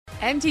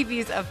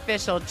MTV's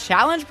official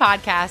Challenge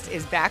podcast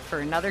is back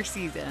for another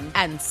season.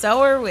 And so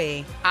are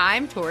we.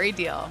 I'm Tori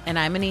Deal. And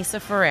I'm Anissa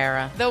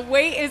Ferreira. The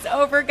wait is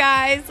over,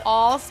 guys.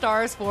 All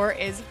Stars 4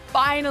 is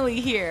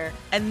finally here.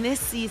 And this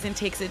season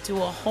takes it to a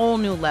whole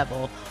new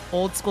level.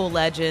 Old school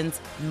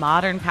legends,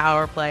 modern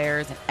power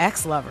players, and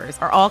ex-lovers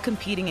are all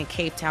competing in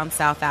Cape Town,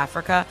 South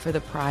Africa for the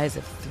prize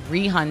of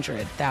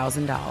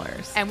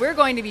 $300,000. And we're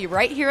going to be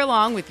right here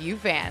along with you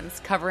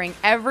fans, covering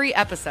every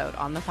episode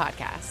on the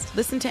podcast.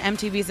 Listen to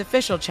MTV's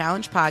official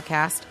Challenge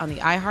podcast on the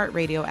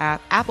iHeartRadio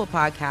app, Apple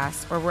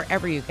Podcasts, or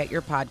wherever you get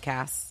your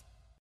podcasts.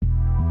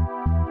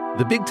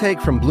 The Big Take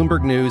from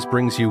Bloomberg News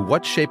brings you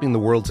what's shaping the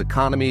world's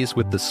economies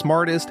with the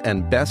smartest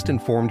and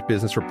best-informed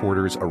business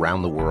reporters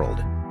around the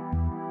world.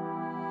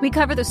 We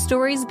cover the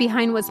stories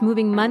behind what's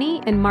moving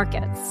money and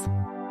markets,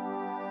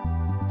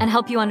 and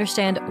help you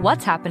understand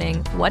what's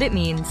happening, what it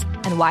means,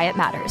 and why it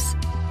matters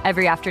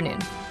every afternoon.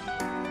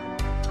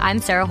 I'm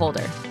Sarah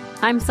Holder.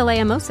 I'm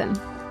Saleha Mohsin.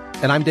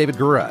 And I'm David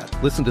Gura.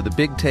 Listen to The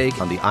Big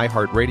Take on the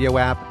iHeartRadio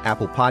app,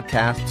 Apple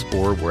Podcasts,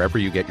 or wherever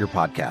you get your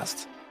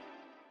podcasts.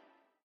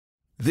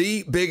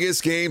 The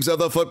biggest games of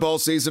the football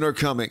season are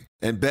coming,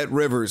 and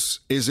BetRivers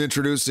is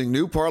introducing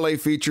new parlay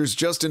features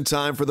just in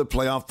time for the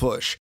playoff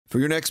push. For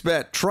your next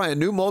bet, try a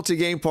new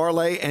multi-game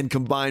parlay and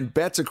combine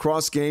bets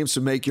across games to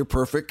make your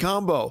perfect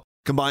combo.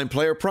 Combine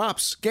player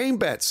props, game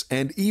bets,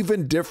 and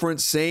even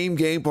different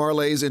same-game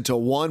parlays into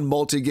one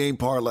multi-game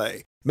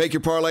parlay. Make your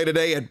parlay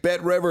today at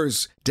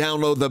BetRivers.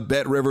 Download the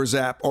BetRivers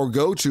app or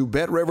go to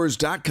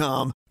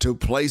BetRivers.com to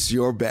place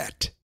your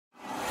bet.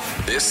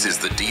 This is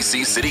the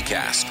DC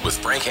CityCast with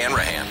Frank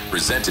Hanrahan,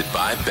 presented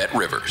by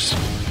BetRivers.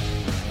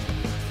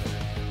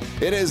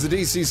 It is the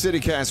DC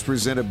CityCast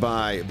presented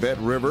by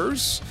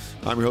BetRivers.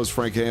 I'm your host,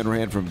 Frank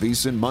Hanrahan from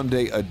VSiN,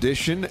 Monday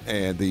edition,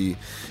 and the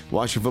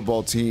Washington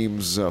football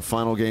team's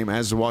final game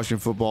as the Washington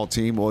football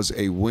team was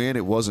a win.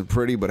 It wasn't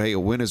pretty, but hey, a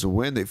win is a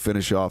win. They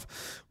finish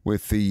off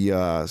with the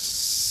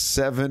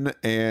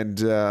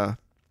 7-10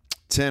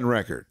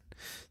 record.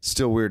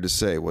 Still weird to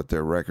say what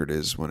their record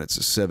is when it's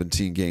a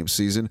 17-game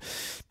season.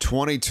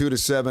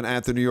 22-7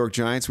 at the New York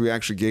Giants. We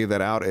actually gave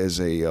that out as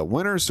a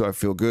winner, so I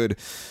feel good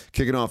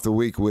kicking off the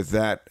week with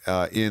that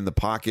in the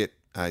pocket.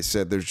 I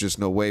said there's just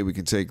no way we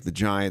can take the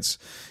Giants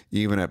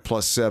even at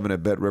 +7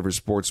 at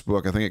BetRivers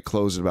Sportsbook. I think it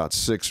closed at about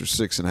 6 or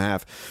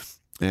 6.5,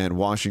 and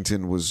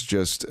Washington was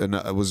just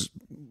was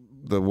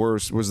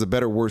the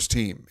better worst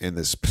team in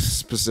this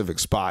specific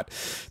spot.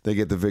 They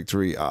get the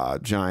victory.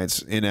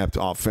 Giants inept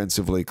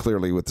offensively,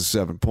 clearly with the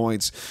 7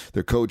 points.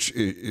 Their coach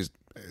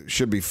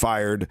should be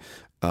fired.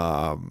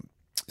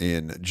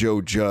 In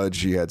Joe Judge,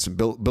 he had some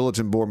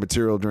bulletin board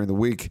material during the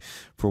week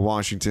for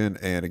Washington,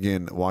 and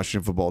again,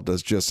 Washington football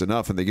does just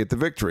enough, and they get the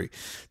victory,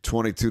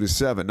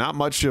 22-7. Not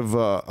much of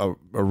a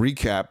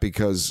recap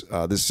because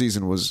this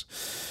season was,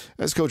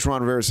 as Coach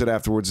Ron Rivera said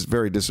afterwards,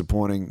 very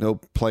disappointing. No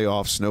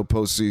playoffs, no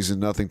postseason,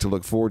 nothing to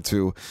look forward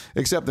to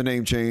except the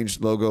name change,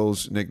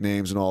 logos,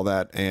 nicknames, and all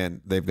that, and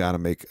they've got to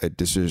make a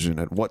decision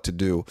at what to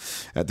do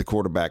at the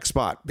quarterback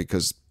spot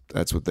because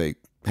that's what they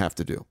have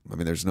to do. I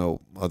mean, there's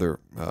no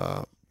other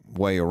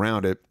way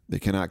around it. They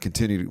cannot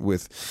continue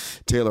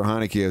with Taylor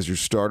Heinicke as your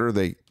starter.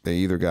 They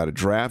either got to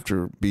draft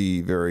or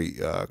be very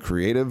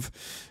creative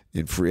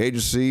in free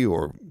agency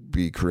or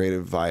be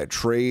creative via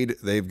trade.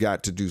 They've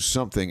got to do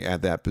something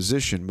at that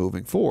position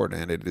moving forward,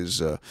 and it is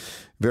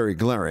very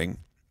glaring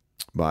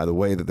by the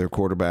way that their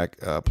quarterback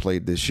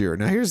played this year.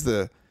 Now here's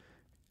the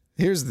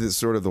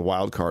sort of the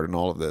wild card in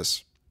all of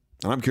this,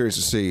 and I'm curious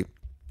to see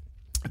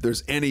if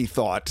there's any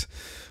thought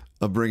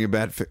of bringing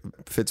back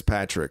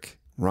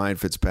Ryan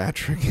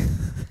Fitzpatrick,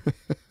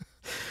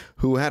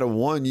 who had a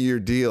 1-year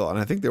deal, and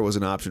I think there was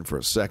an option for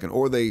a second,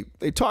 or they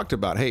talked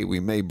about, hey, we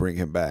may bring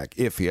him back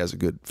if he has a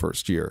good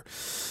first year.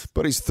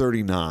 But he's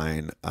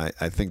 39.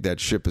 I think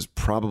that ship has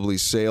probably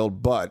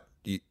sailed, but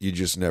you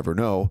just never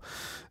know.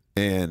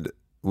 And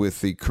with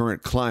the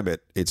current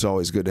climate, it's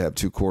always good to have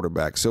two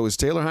quarterbacks. So is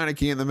Taylor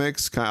Heinicke in the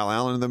mix, Kyle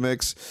Allen in the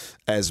mix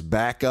as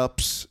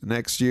backups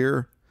next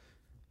year?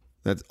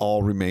 That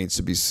all remains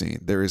to be seen.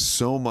 There is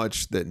so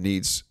much that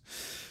needs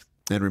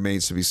and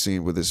remains to be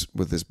seen with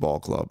this ball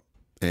club.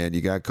 And you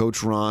got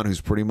Coach Ron,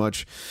 who's pretty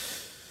much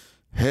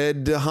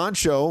head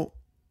honcho.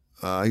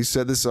 He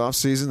said this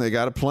offseason they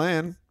got a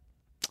plan,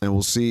 and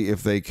we'll see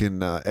if they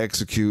can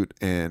execute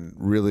and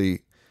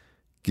really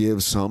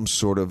give some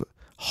sort of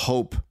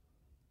hope,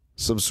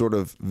 some sort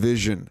of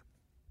vision,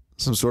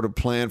 some sort of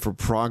plan for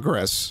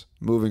progress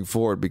moving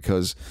forward,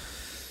 because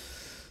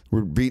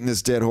we're beating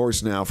this dead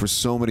horse now for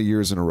so many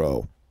years in a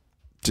row.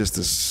 Just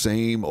the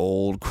same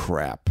old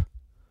crap.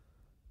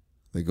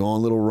 They go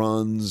on little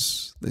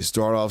runs. They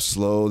start off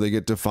slow. They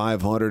get to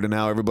 500, and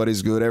now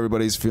everybody's good.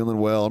 Everybody's feeling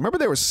well. Remember,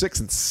 they were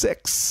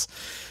 6-6,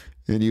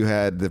 and you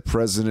had the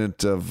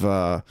president of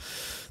the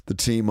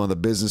team on the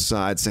business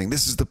side saying,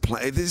 "This is the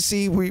plan.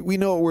 See, we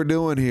know what we're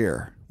doing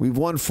here. We've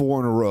won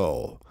 4 in a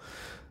row.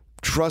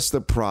 Trust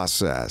the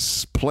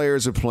process.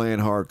 Players are playing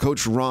hard.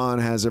 Coach Ron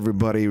has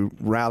everybody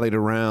rallied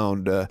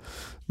around."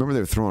 Remember,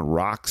 they were throwing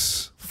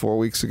rocks 4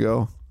 weeks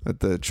ago at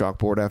the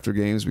chalkboard after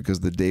games because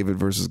of the David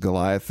versus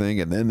Goliath thing,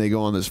 and then they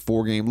go on this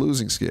 4-game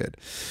losing skid.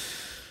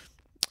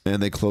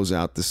 And they close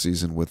out the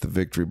season with the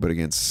victory, but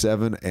again,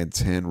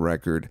 7-10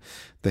 record.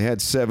 They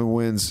had 7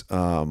 wins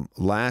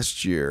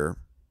last year,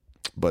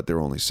 but they're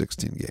only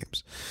 16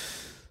 games.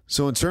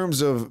 So in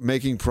terms of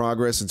making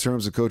progress, in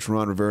terms of Coach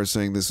Ron Rivera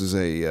saying this is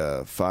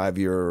a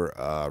 5-year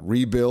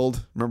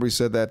rebuild, remember he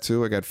said that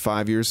too? I got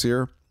 5 years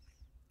here.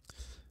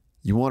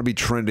 You want to be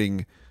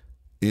trending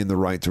in the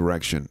right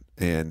direction,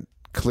 and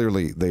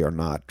clearly they are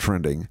not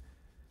trending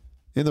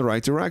in the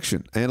right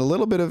direction. And a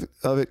little bit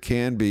of it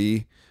can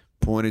be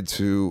pointed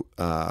to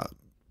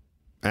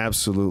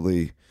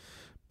absolutely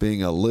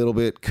being a little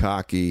bit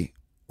cocky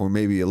or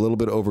maybe a little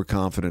bit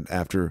overconfident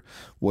after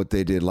what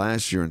they did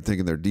last year and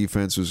thinking their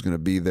defense was going to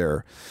be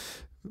their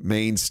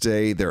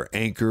mainstay, their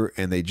anchor,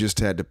 and they just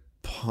had to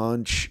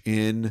punch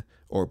in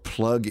or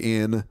plug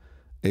in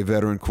a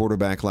veteran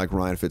quarterback like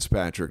Ryan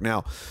Fitzpatrick.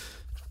 Now,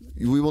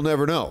 we will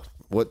never know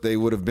what they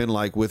would have been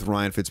like with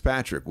Ryan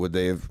Fitzpatrick. Would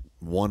they have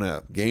won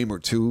a game or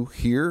two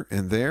here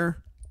and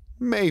there?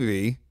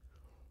 Maybe.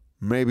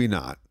 Maybe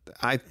not.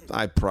 I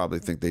probably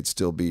think they'd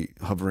still be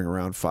hovering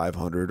around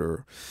 500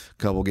 or a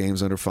couple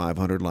games under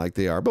 500 like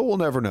they are, but we'll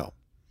never know.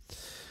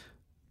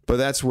 But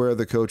that's where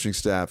the coaching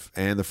staff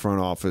and the front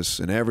office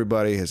and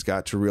everybody has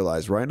got to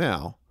realize right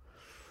now,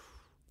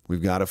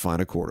 we've got to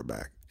find a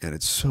quarterback. And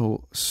it's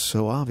so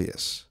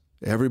obvious.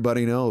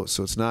 Everybody knows.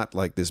 So it's not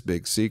like this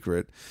big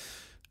secret.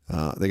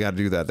 They got to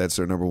do that. That's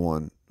their number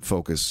one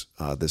focus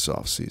this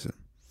offseason.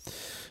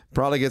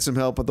 Probably get some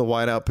help at the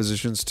wideout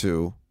positions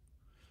too.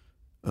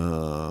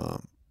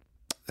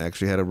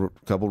 Actually had a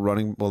couple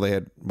running. Well, they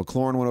had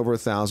McLaurin went over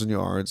 1,000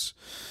 yards.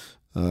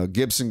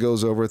 Gibson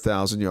goes over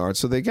 1,000 yards.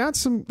 So they've got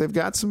some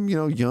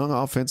young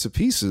offensive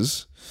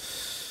pieces.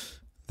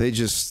 They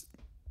just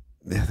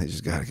got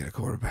to get a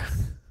quarterback.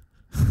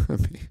 I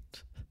mean,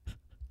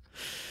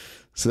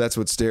 so that's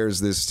what stares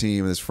this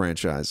team, this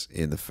franchise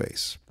in the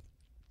face.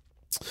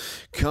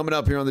 Coming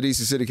up here on the DC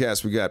City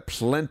Cast, we got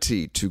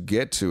plenty to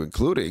get to,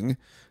 including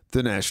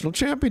the national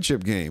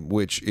championship game,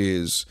 which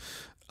is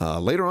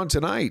later on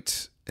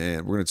tonight.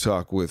 And we're going to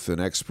talk with an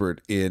expert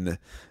in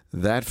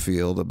that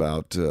field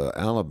about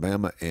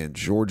Alabama and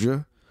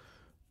Georgia.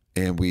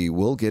 And we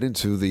will get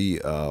into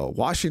the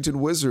Washington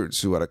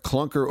Wizards, who had a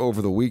clunker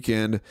over the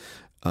weekend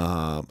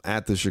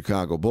at the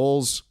Chicago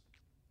Bulls.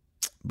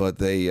 But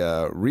they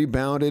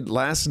rebounded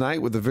last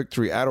night with a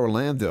victory at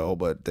Orlando,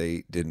 but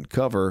they didn't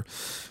cover.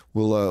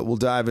 We'll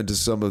dive into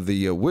some of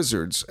the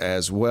Wizards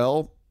as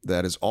well.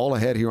 That is all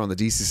ahead here on the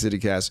DC City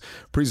Cast,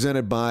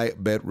 presented by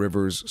Bet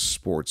Rivers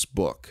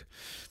Sportsbook.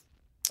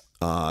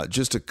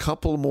 Just a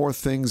couple more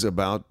things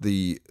about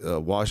the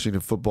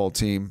Washington football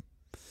team.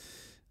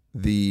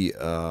 The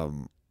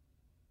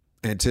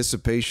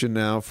anticipation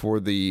now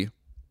for the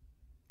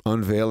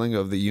unveiling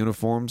of the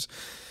uniforms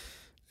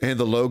and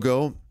the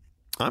logo.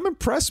 I'm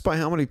impressed by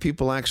how many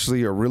people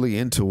actually are really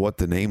into what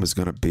the name is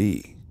going to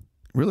be.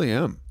 Really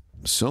am.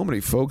 So many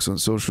folks on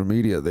social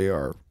media, they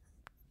are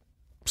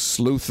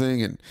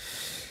sleuthing and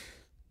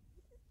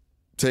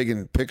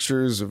taking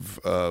pictures of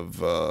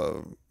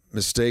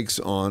mistakes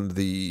on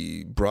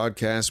the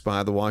broadcast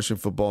by the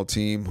Washington football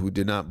team who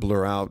did not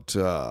blur out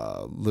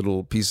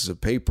little pieces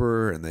of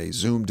paper, and they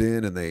zoomed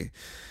in and they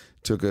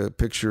took a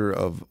picture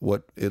of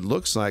what it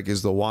looks like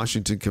is the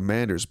Washington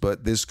Commanders.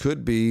 But this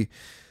could be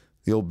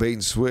the old bait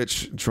and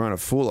switch trying to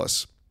fool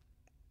us,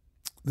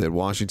 that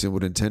Washington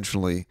would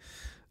intentionally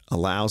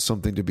allow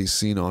something to be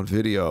seen on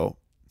video.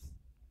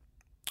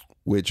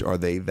 Which, are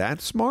they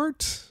that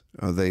smart?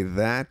 Are they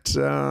that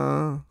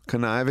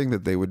conniving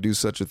that they would do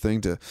such a thing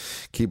to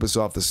keep us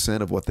off the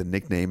scent of what the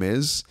nickname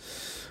is?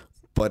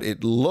 But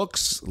it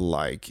looks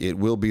like it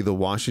will be the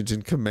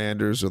Washington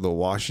Commanders or the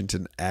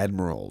Washington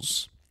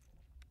Admirals.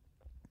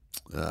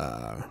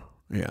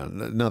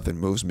 Nothing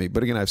moves me.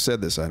 But again, I've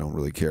said this, I don't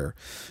really care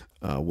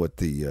what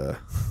the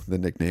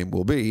nickname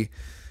will be.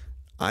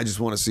 I just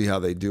want to see how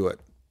they do it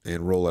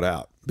and roll it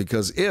out.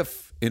 Because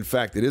if, in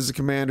fact, it is the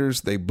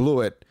Commanders, they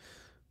blew it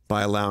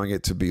by allowing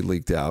it to be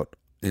leaked out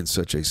in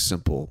such a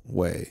simple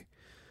way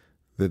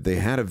that they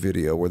had a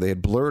video where they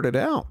had blurred it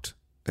out.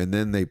 And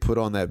then they put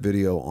on that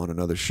video on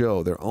another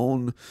show, their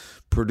own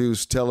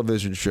produced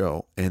television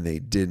show, and they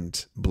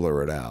didn't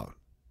blur it out.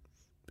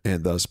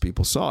 And thus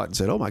people saw it and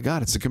said, oh my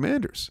God, it's the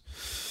Commanders.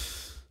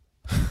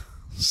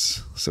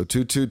 So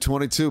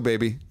 2-2-22,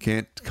 baby.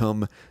 Can't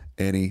come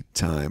any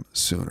time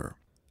sooner.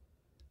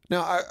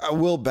 Now, I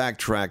will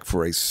backtrack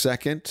for a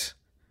second.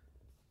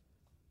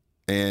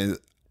 And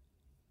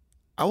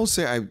I will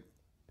say I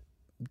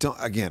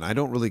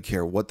don't really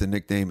care what the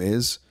nickname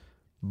is,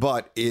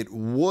 but it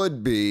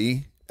would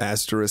be,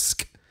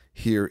 asterisk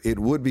here, it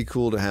would be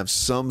cool to have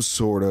some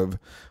sort of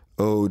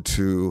ode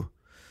to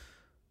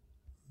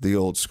the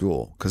old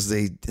school. Because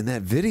in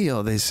that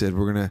video, they said,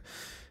 we're going to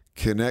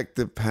connect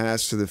the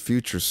past to the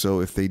future. So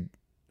if they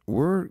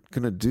were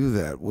going to do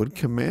that, would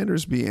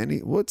Commanders be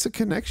what's a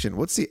connection?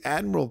 What's the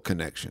Admiral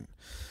connection?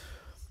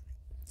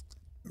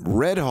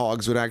 Red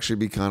Hogs would actually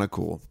be kind of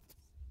cool.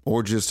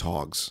 Or just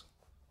Hogs.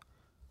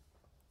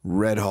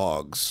 Red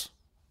Hogs.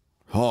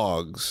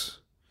 Hogs.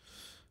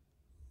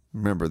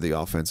 Remember the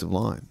offensive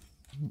line.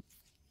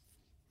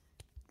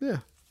 Yeah.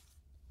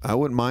 I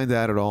wouldn't mind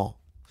that at all.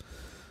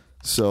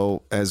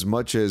 So as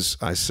much as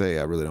I say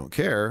I really don't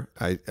care,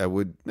 it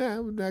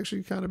would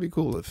actually kind of be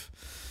cool if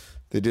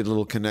they did a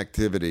little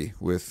connectivity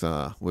with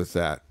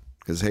that.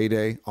 Because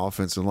heyday,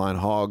 offensive line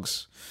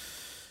Hogs,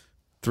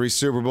 3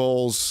 Super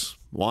Bowls,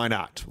 why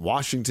not?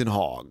 Washington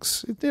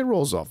Hogs. It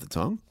rolls off the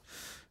tongue.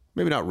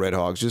 Maybe not Red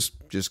Hogs,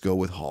 just go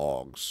with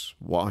Hogs.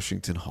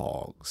 Washington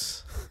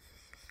Hogs.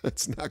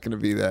 It's not going to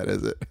be that,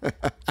 is it?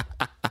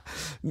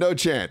 No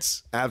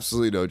chance.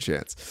 Absolutely no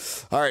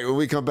chance. All right, when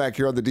we come back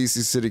here on the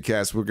DC City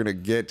Cast, we're going to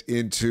get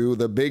into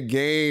the big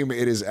game.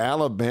 It is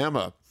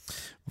Alabama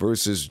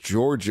versus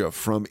Georgia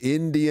from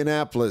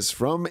Indianapolis.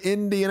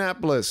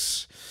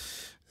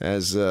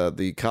 As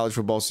the college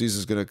football season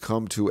is going to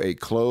come to a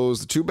close.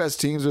 The 2 best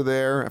teams are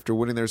there after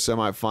winning their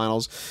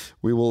semifinals.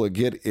 We will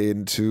get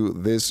into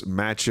this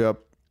matchup.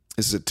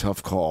 This is a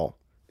tough call.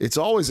 It's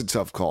always a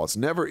tough call. It's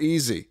never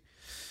easy.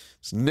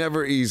 It's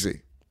never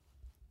easy.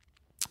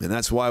 And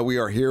that's why we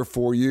are here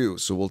for you.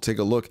 So we'll take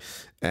a look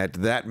at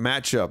that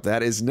matchup.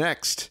 That is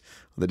next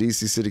on the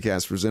DC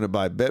CityCast presented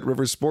by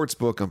BetRivers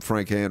Sportsbook. I'm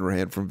Frank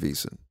Hanrahan from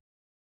VSiN.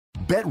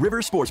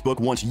 BetRivers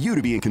Sportsbook wants you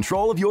to be in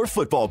control of your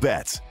football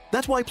bets.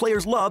 That's why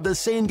players love the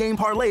same-game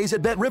parlays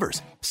at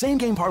BetRivers.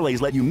 Same-game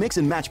parlays let you mix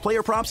and match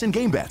player props and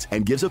game bets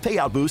and gives a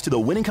payout boost to the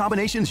winning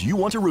combinations you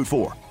want to root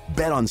for.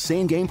 Bet on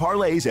same-game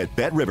parlays at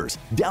BetRivers.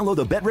 Download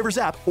the BetRivers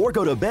app or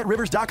go to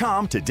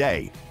BetRivers.com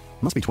today.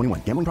 Must be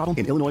 21. Gambling problem?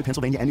 In Illinois,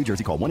 Pennsylvania, and New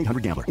Jersey, call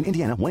 1-800-GAMBLER. In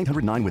Indiana,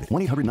 1-800-9-WITH-IT.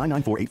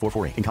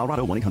 1-800-994-8448. In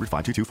Colorado,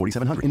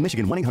 1-800-522-4700. In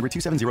Michigan,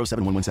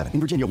 1-800-270-7117. In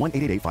Virginia,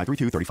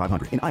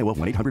 1-888-532-3500. In Iowa,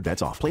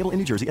 1-800-BETS-OFF. Playable in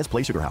New Jersey as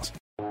Play Sugar House.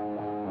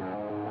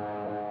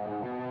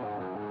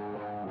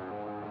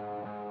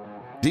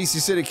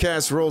 DC City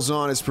Cast rolls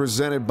on. It's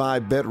presented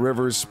by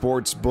BetRivers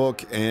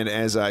Sportsbook. And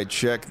as I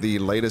check the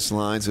latest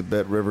lines at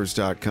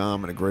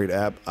BetRivers.com, and a great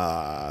app,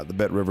 the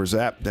BetRivers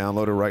app,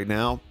 download it right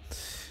now.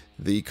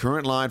 The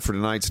current line for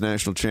tonight's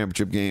national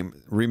championship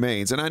game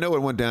remains, and I know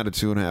it went down to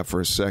 2.5 for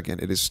a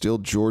second. It is still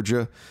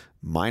Georgia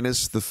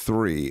minus the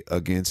 3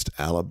 against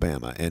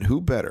Alabama. And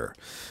who better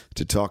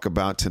to talk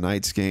about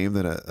tonight's game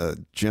than a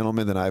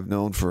gentleman that I've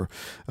known for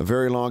a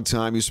very long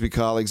time, used to be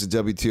colleagues at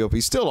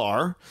WTOP, still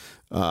are.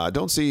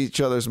 Don't see each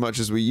other as much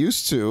as we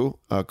used to.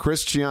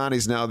 Chris Ciani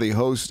is now the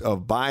host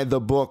of By the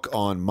Book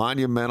on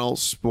Monumental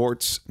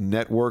Sports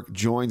Network,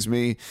 joins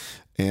me.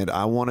 And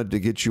I wanted to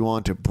get you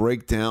on to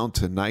break down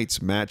tonight's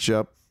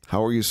matchup.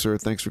 How are you, sir?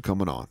 Thanks for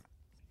coming on.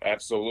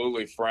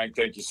 Absolutely, Frank.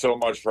 Thank you so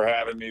much for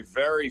having me.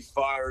 Very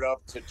fired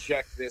up to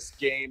check this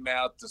game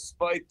out,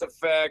 despite the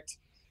fact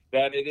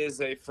that it is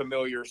a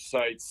familiar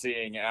sight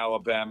seeing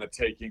Alabama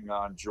taking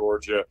on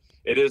Georgia.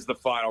 It is the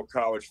final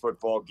college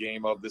football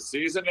game of the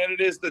season, and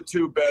it is the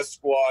 2 best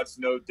squads,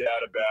 no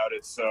doubt about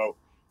it. So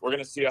we're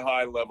going to see a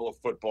high level of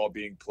football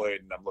being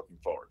played, and I'm looking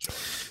forward to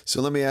it. So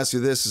let me ask you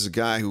this, as a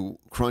guy who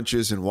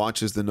crunches and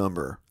watches the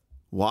number,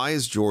 why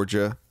is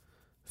Georgia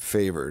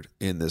favored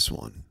in this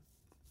one?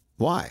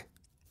 Why?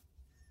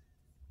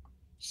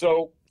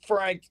 So,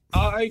 Frank,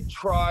 I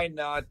try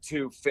not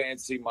to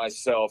fancy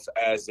myself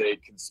as a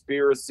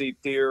conspiracy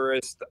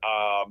theorist,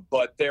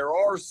 but there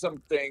are some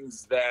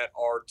things that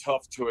are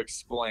tough to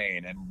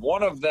explain. And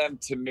one of them,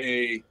 to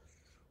me,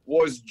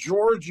 was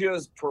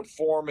Georgia's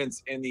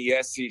performance in the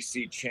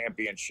SEC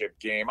championship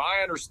game.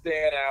 I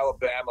understand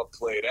Alabama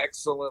played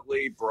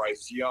excellently.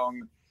 Bryce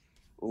Young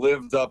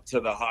lived up to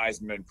the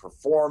Heisman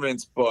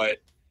performance, but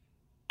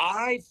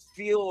I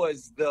feel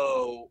as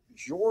though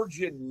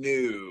Georgia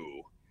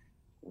knew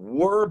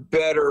we're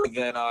better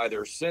than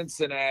either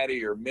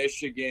Cincinnati or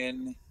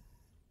Michigan,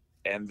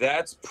 and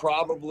that's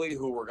probably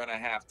who we're going to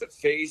have to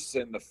face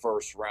in the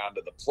first round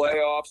of the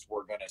playoffs.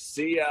 We're going to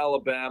see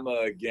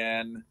Alabama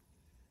again.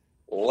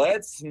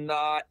 Let's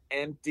not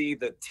empty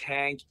the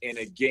tank in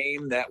a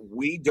game that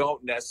we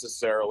don't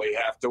necessarily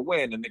have to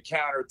win. And the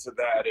counter to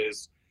that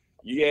is,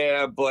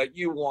 yeah, but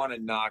you want to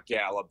knock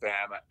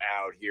Alabama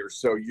out here,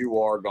 so you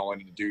are going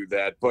to do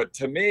that. But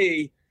to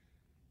me,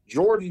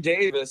 Jordan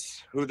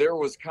Davis, who there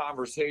was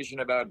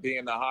conversation about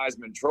being the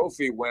Heisman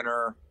Trophy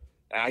winner,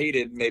 he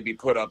didn't maybe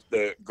put up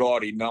the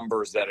gaudy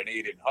numbers that an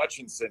Aiden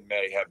Hutchinson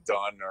may have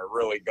done, or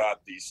really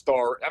got the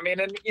star. I mean,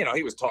 and, you know,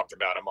 he was talked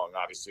about among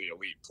obviously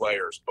elite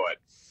players, but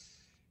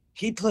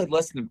he played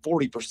less than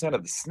 40%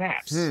 of the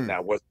snaps.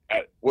 Now,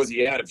 was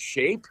he out of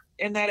shape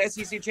in that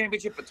SEC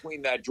championship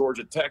between that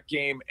Georgia Tech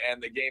game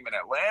and the game in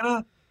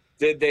Atlanta?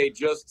 Did they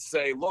just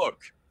say, look,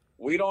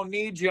 we don't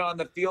need you on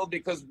the field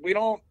because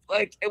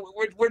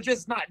we're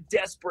just not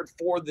desperate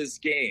for this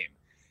game?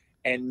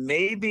 And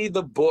maybe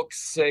the books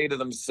say to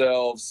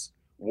themselves,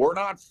 we're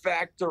not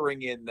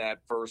factoring in that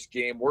first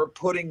game. We're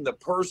putting the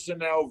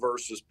personnel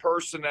versus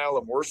personnel,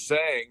 and we're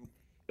saying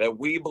that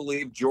we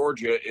believe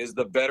Georgia is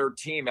the better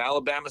team.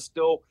 Alabama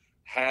still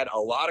had a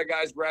lot of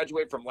guys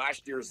graduate from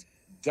last year's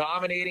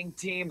dominating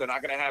team. They're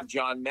not going to have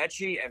John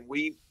Mechie, and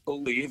we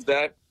believe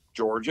that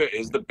Georgia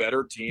is the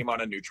better team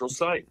on a neutral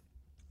site.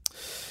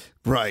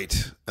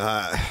 Right.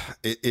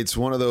 It's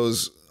one of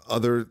those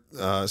other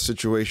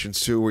situations,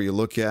 too, where you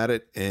look at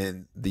it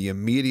and the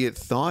immediate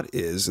thought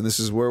is, and this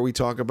is where we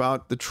talk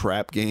about the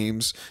trap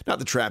games, not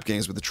the trap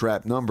games, but the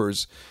trap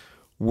numbers,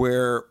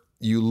 where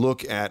you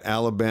look at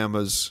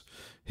Alabama's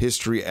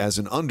history as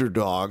an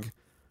underdog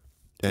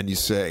and you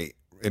say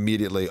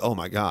immediately, oh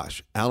my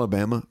gosh,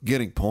 Alabama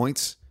getting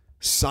points?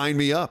 Sign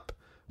me up.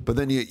 But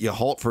then you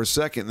halt for a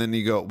second and then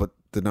you go, but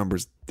the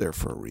number's there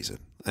for a reason.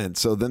 And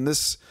so then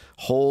this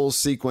whole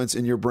sequence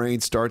in your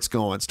brain starts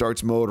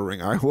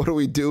motoring. All right, what do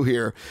we do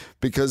here?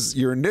 Because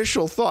your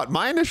initial thought,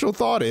 my initial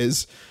thought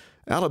is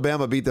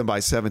Alabama beat them by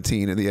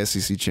 17 in the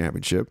SEC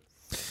championship.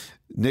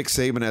 Nick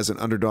Saban as an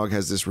underdog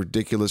has this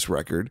ridiculous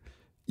record.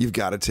 You've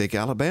got to take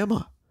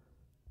Alabama.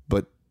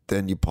 But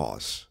then you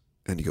pause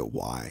and you go,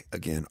 why?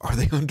 Again, are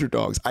they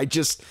underdogs?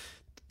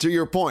 To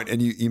your point,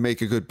 and you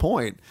make a good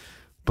point,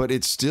 but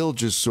it's still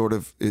just sort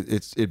of,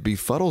 it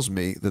befuddles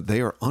me that they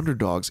are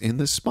underdogs in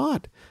this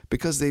spot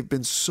because they've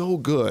been so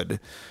good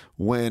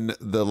when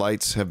the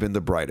lights have been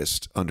the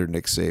brightest under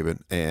Nick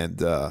Saban.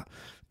 And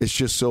it's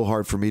just so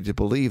hard for me to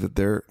believe that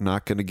they're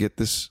not going to get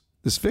this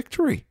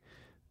victory.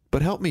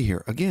 But help me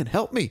here. Again,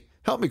 help me,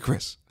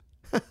 Chris.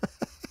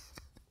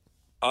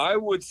 I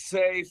would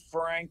say,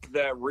 Frank,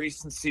 that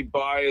recency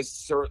bias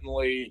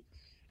certainly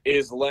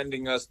is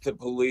lending us to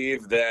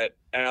believe that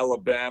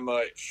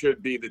Alabama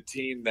should be the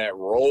team that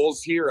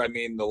rolls here. I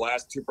mean, the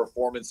last two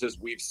performances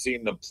we've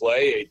seen them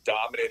play, a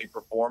dominating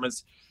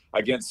performance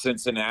against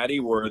Cincinnati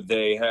where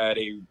they had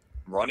a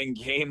running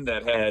game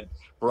that had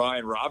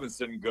Brian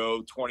Robinson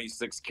go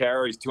 26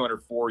 carries,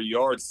 204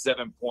 yards,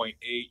 7.8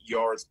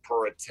 yards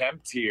per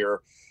attempt here.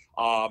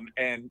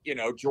 And,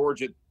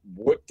 Georgia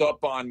whipped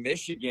up on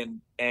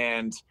Michigan.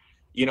 And,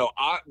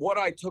 what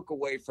I took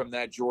away from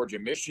that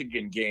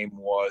Georgia-Michigan game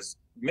was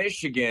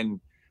Michigan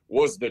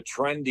was the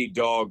trendy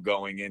dog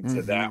going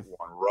into that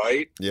one,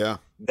 right? Yeah.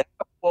 That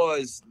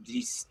was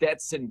the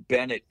Stetson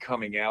Bennett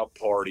coming out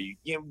party.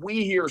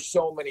 We hear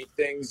so many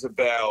things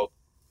about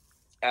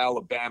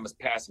Alabama's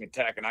passing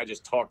attack, and I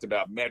just talked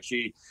about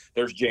Mechie.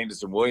 There's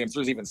Jameson Williams.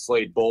 There's even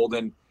Slade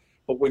Bolden.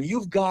 But when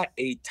you've got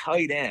a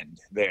tight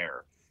end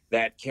there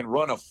that can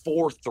run a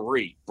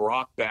 4.3,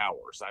 Brock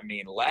Bowers. I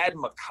mean, Ladd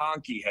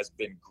McConkey has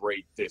been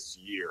great this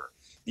year.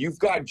 You've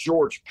got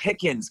George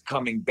Pickens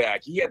coming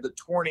back. He had the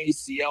torn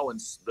ACL in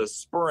the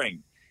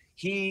spring.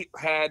 He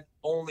had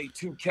only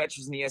 2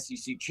 catches in the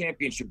SEC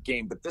championship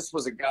game, but this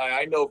was a guy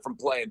I know from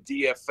playing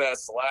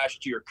DFS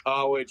last year,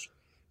 college.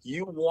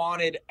 You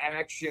wanted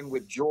action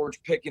with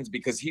George Pickens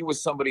because he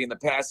was somebody in the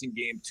passing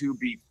game to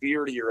be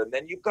feared here. And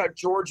then you've got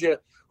Georgia,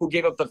 who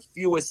gave up the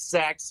fewest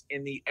sacks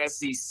in the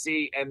SEC,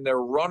 and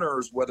their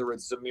runners, whether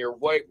it's Zamir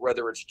White,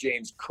 whether it's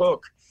James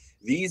Cook,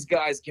 these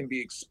guys can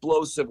be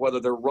explosive, whether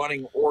they're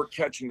running or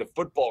catching the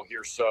football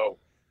here. So,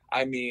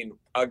 I mean,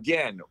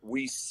 again,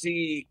 we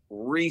see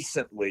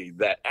recently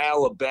that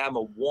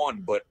Alabama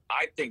won, but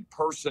I think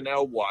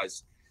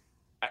personnel-wise,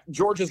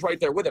 Georgia's right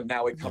there with him.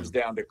 Now it comes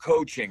down to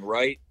coaching,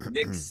 right?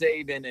 Nick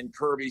Saban and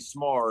Kirby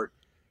Smart.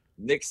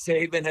 Nick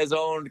Saban has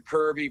owned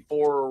Kirby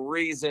for a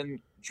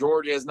reason.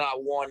 Georgia has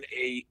not won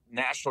a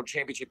national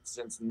championship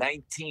since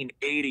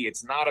 1980.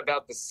 It's not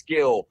about the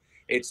skill.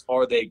 It's,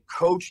 are they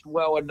coached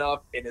well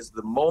enough, and is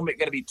the moment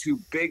going to be too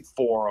big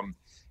for them?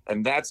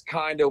 And that's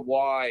kind of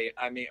why,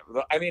 I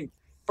mean,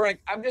 Frank,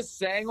 I'm just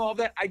saying all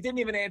that. I didn't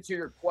even answer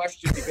your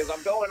question because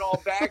I'm going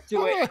all back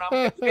to it, and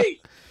I'm like, hey,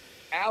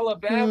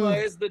 Alabama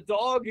is the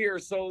dog here,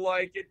 so,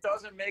 like, it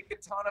doesn't make a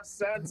ton of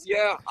sense.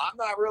 Yeah, I'm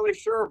not really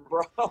sure,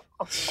 bro.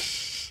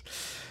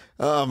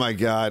 Oh, my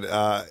God.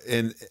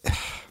 And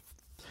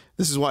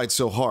this is why it's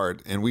so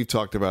hard, and we've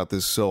talked about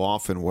this so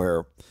often,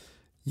 where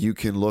you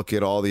can look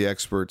at all the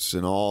experts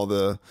and all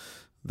the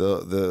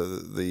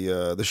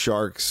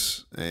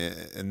sharks,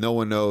 and no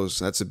one knows.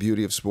 That's the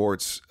beauty of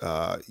sports.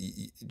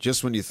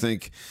 Just when you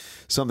think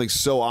something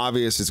so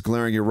obvious is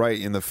glaring you right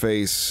in the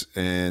face,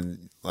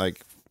 and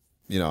like,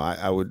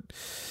 I would,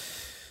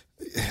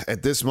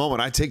 at this moment,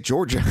 I take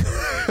Georgia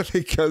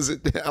because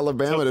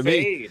Alabama to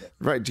me,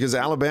 right? Because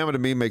Alabama to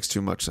me makes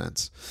too much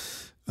sense.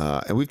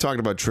 And we've talked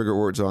about trigger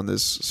words on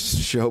this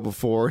show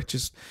before. It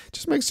just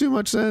makes too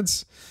much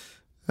sense.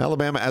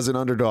 Alabama as an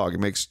underdog, it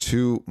makes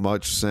too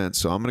much sense.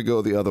 So I'm going to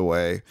go the other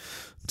way.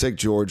 Take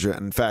Georgia.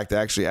 In fact,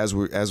 actually, as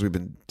we've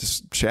been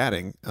just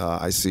chatting,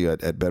 I see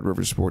at Bet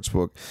Rivers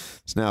Sportsbook,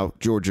 it's now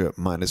Georgia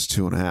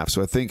 -2.5.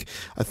 So I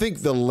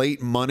think the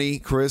late money,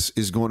 Chris,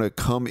 is going to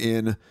come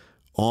in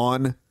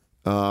on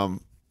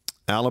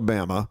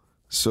Alabama.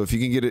 So if you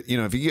can get it,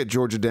 if you get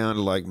Georgia down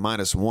to like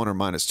 -1 or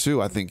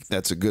 -2, I think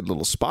that's a good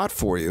little spot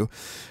for you.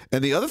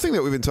 And the other thing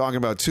that we've been talking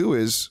about too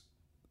is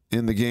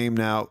in the game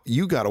now,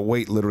 you got to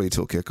wait literally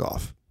till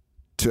kickoff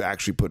to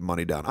actually put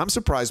money down. I'm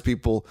surprised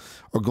people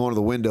are going to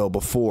the window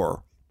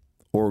before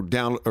or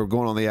going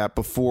on the app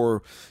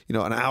before,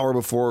 an hour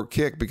before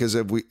kick, because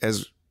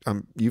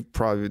you've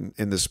probably been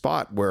in the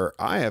spot where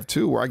I have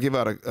too, where I give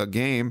out a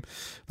game.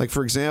 Like,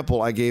 for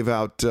example, I gave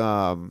out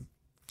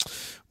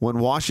when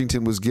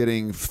Washington was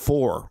getting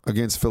 4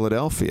 against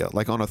Philadelphia,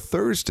 like on a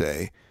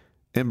Thursday,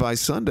 And by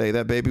Sunday,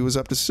 that baby was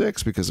up to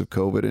 6 because of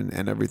COVID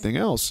and everything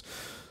else.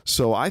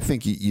 So I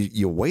think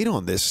you wait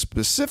on this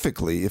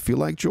specifically if you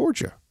like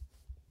Georgia.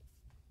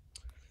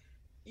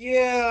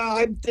 Yeah,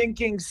 I'm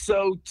thinking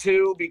so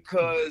too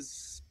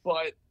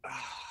but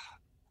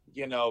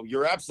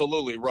you're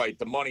absolutely right.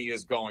 The money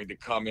is going to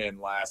come in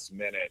last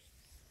minute.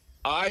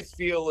 I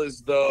feel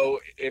as though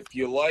if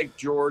you like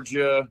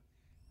Georgia,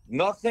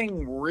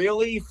 nothing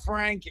really,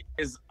 Frank,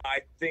 is,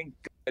 I think,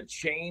 a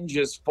change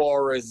as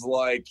far as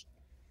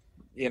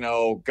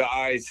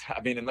guys,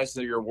 I mean, unless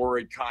you're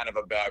worried kind of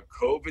about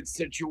COVID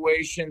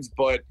situations,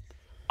 but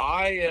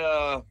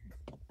I'm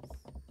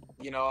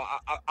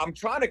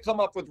trying to come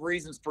up with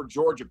reasons for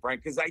Georgia,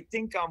 Frank, because I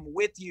think I'm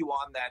with you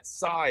on that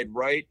side,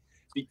 right?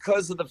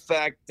 Because of the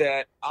fact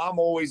that I'm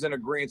always in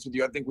agreement with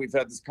you. I think we've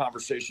had this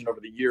conversation over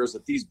the years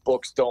that these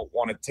books don't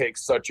want to take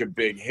such a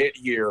big hit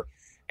here.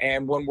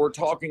 And when we're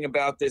talking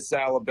about this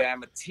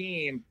Alabama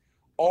team,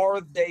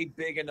 are they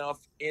big enough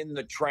in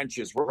the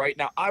trenches right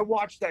now? I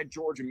watched that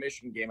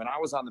Georgia-Michigan game, and I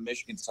was on the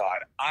Michigan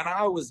side, and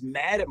I was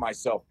mad at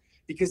myself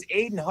because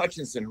Aiden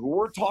Hutchinson, who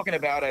we're talking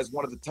about as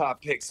one of the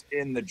top picks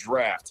in the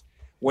draft,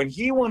 when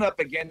he went up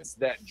against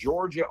that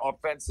Georgia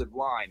offensive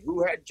line,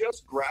 who had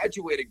just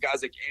graduated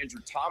guys like Andrew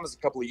Thomas a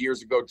couple of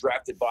years ago,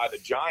 drafted by the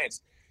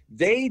Giants,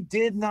 they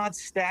did not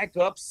stack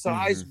up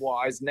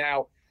size-wise.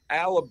 Now,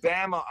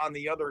 Alabama, on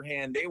the other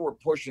hand, they were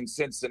pushing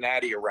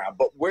Cincinnati around.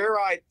 But where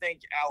I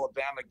think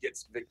Alabama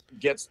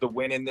gets the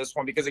win in this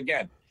one, because,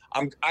 again,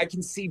 I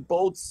can see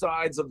both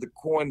sides of the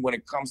coin when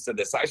it comes to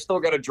this. I still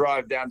got to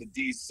drive down to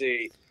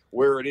D.C.,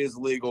 where it is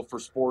legal for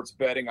sports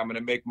betting. I'm going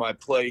to make my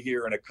play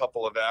here in a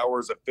couple of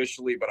hours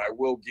officially, but I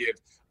will give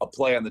a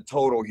play on the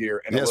total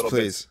here in a little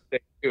bit. Stay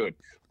tuned.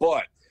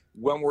 But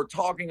when we're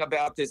talking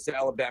about this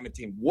Alabama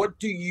team, what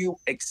do you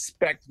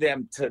expect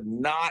them to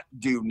not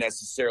do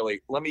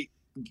necessarily? Let me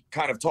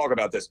kind of talk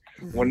about this.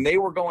 When they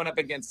were going up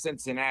against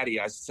Cincinnati,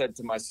 I said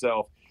to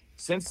myself,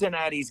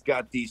 Cincinnati's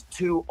got these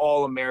 2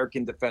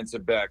 All-American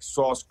defensive backs,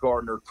 Sauce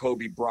Gardner,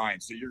 Kobe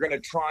Bryant. So you're going to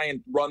try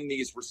and run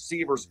these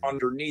receivers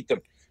underneath them.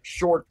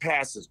 Short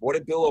passes. What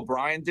did Bill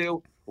O'Brien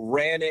do?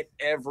 Ran it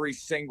every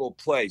single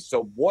play.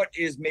 So what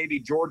is maybe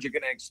Georgia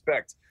going to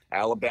expect?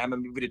 Alabama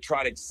maybe to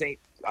try to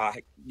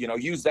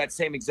use that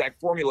same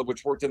exact formula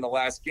which worked in the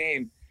last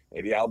game.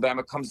 Maybe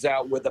Alabama comes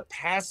out with a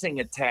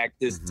passing attack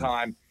this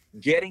time,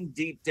 getting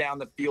deep down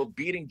the field,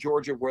 beating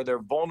Georgia where they're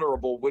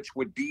vulnerable, which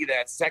would be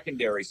that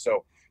secondary.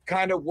 So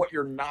kind of what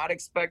you're not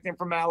expecting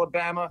from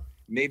Alabama,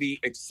 maybe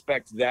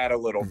expect that a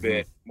little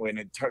bit when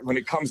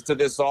it comes to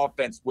this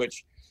offense,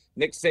 which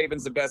Nick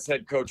Saban's the best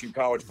head coach in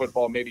college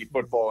football, maybe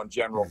football in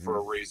general, for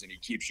a reason. He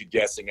keeps you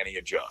guessing and he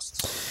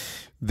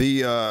adjusts.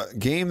 The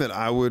game that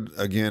I would,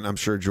 again, I'm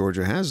sure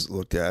Georgia has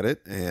looked at it,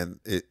 and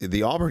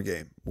the Auburn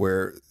game,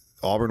 where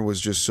Auburn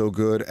was just so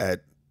good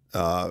at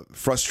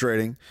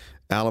frustrating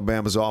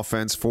Alabama's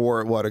offense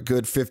for, a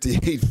good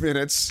 58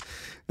 minutes.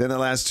 Then the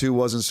last 2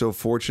 wasn't so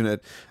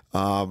fortunate.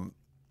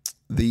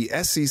 The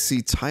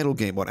SEC title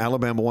game,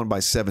 Alabama won by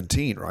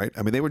 17, right?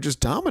 I mean, they were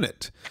just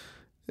dominant.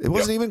 It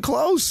wasn't even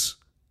close.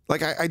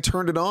 Like I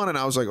turned it on and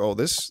I was like, "Oh,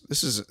 this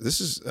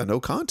is a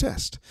no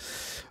contest."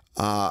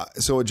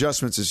 So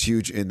adjustments is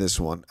huge in this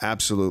one,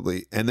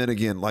 absolutely. And then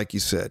again, like you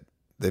said,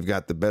 they've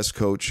got the best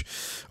coach,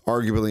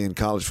 arguably in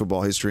college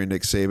football history,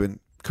 Nick Saban.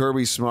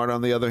 Kirby Smart,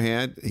 on the other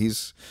hand,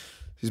 he's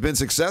been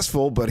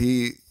successful, but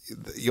you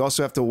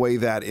also have to weigh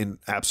that in,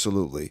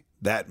 absolutely,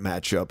 that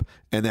matchup,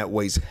 and that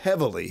weighs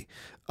heavily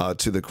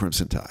to the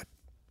Crimson Tide.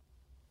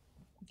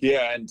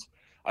 Yeah, and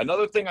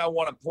another thing I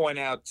want to point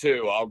out,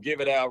 too, I'll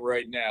give it out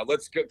right now.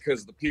 Let's go,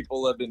 because the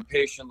people have been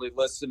patiently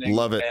listening.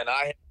 Love it. And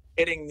I am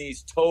hitting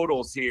these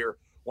totals here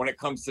when it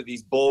comes to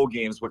these bowl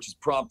games, which has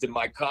prompted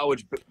my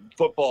college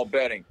football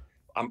betting.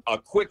 I'm a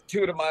quick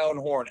toot of my own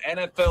horn.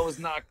 NFL has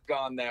not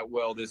gone that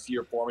well this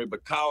year for me,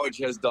 but college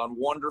has done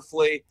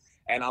wonderfully.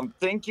 And I'm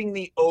thinking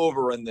the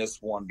over in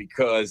this one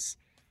because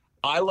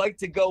I like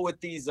to go with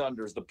these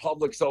unders. The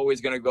public's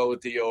always going to go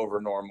with the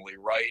over normally,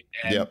 right?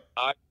 And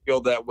I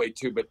feel that way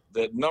too. But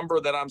the number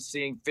that I'm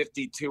seeing,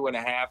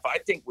 52.5, I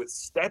think with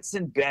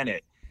Stetson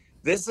Bennett,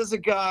 this is a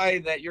guy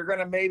that you're going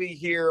to maybe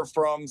hear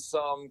from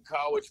some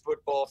college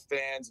football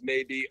fans,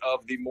 maybe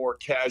of the more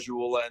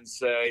casual end,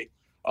 say,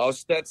 oh,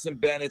 Stetson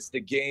Bennett's the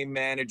game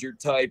manager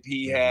type.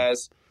 He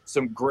has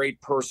some great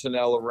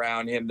personnel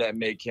around him that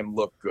make him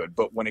look good.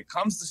 But when it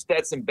comes to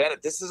Stetson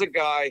Bennett, this is a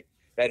guy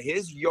that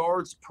his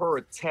yards per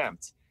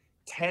attempt,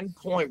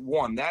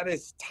 10.1, that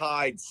is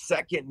tied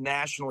second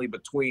nationally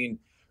between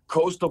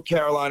Coastal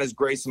Carolina's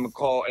Grayson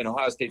McCall and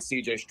Ohio State's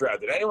C.J.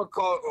 Stroud. Did anyone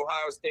call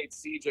Ohio State's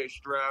C.J.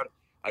 Stroud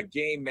a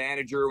game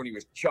manager when he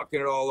was chucking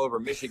it all over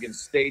Michigan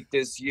State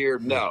this year?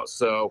 No.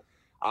 So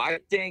I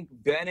think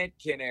Bennett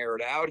can air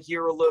it out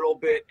here a little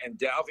bit, and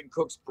Dalvin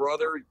Cook's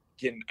brother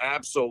can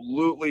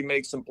absolutely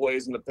make some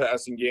plays in the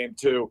passing game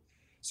too.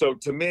 So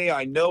to me,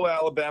 I know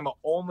Alabama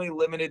only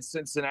limited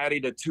Cincinnati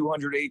to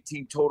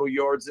 218 total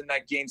yards in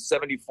that game,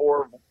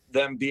 74 of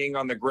them being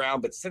on the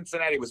ground, but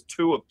Cincinnati was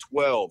 2 of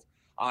 12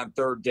 on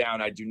third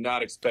down. I do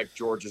not expect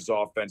Georgia's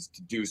offense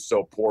to do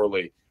so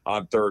poorly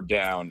on third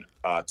down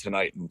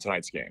tonight in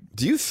tonight's game.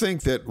 Do you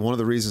think that one of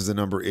the reasons the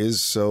number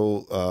is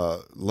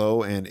so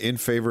low and in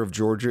favor of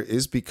Georgia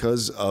is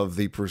because of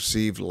the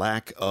perceived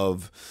lack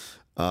of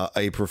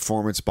a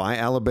performance by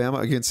Alabama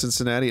against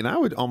Cincinnati? And I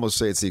would almost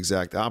say it's the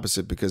exact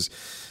opposite, because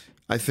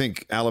I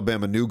think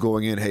Alabama knew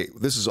going in, hey,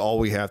 this is all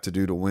we have to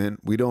do to win.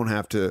 We don't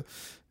have to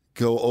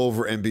go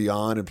over and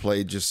beyond and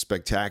play just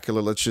spectacular.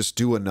 Let's just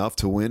do enough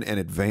to win and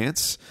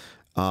advance.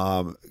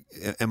 Am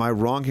I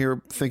wrong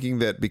here thinking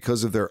that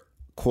because of their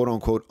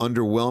quote-unquote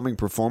underwhelming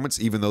performance,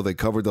 even though they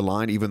covered the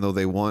line, even though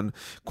they won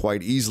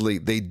quite easily,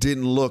 they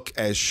didn't look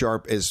as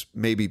sharp as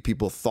maybe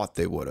people thought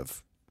they would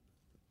have?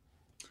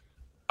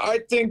 I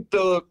think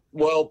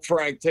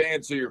Frank, to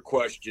answer your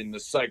question, the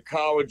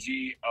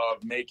psychology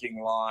of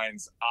making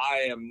lines, I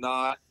am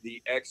not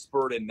the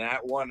expert in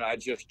that one. I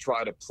just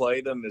try to play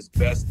them as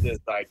best as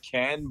I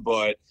can,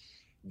 but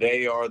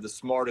they are the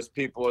smartest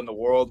people in the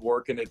world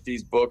working at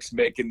these books,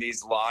 making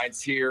these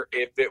lines here.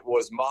 If it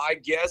was my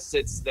guess,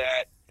 it's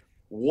that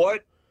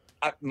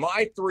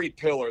my three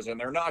pillars, and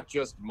they're not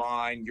just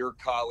mine, your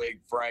colleague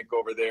Frank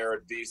over there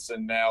at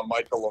VSiN now,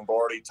 Michael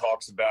Lombardi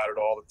talks about it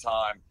all the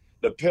time.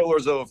 The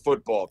pillars of a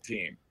football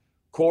team: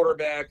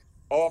 quarterback,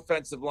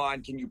 offensive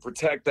line. Can you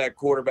protect that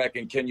quarterback,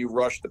 and can you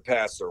rush the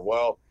passer?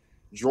 Well,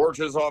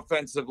 Georgia's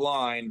offensive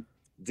line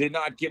did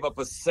not give up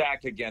a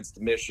sack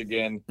against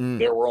Michigan.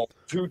 There were only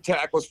 2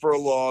 tackles for a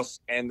loss,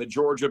 and the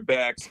Georgia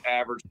backs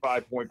averaged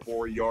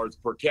 5.4 yards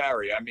per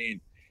carry. I mean,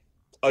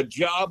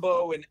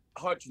 Ajabo and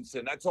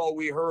Hutchinson, that's all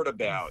we heard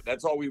about.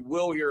 That's all we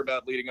will hear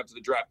about leading up to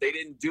the draft. They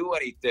didn't do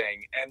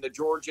anything. And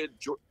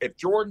if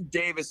Jordan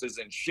Davis is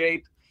in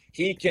shape,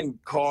 he can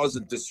cause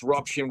a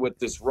disruption with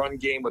this run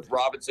game with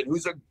Robinson,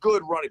 who's a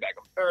good running back,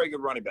 a very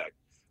good running back.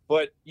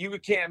 But you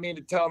can't mean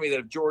to tell me that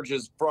if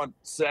Georgia's front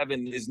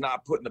seven is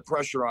not putting the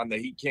pressure on, that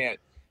he can't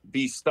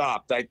be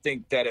stopped. I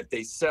think that if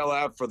they sell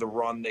out for the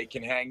run, they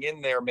can hang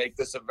in there, make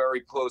this a very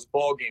close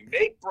ball game.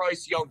 Make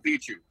Bryce Young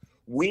beat you.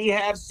 We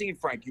have seen,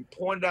 Frank, you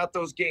pointed out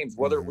those games,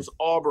 whether it was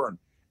Auburn,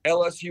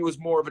 LSU was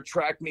more of a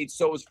track meet,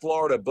 so is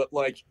Florida, but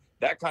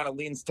that kind of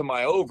leans to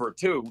my over,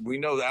 too. We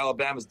know that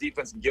Alabama's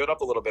defense can give it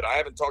up a little bit. I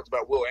haven't talked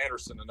about Will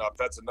Anderson enough.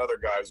 That's another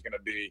guy who's going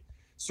to be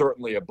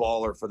certainly a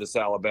baller for this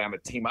Alabama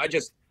team. I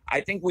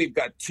think we've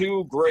got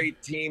 2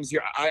 great teams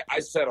here. I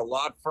said a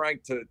lot,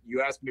 Frank,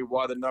 you asked me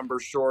why the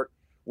number's short.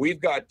 We've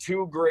got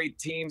 2 great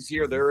teams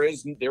here.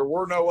 There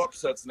were no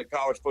upsets in the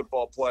college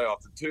football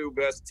playoff. The 2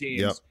 best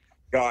teams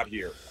got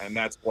here, and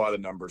that's why the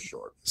number's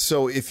short.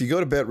 So if you go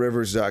to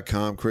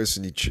betrivers.com, Chris,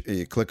 and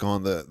you click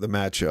on the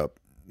matchup,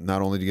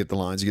 not only do you get the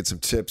lines, you get some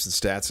tips and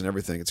stats and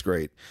everything. It's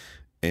great.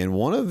 And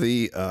one of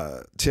the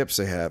tips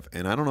they have,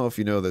 and I don't know if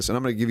you know this, and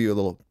I'm going to give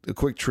you a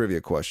quick trivia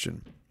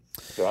question.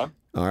 Okay.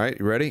 All right,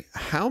 you ready?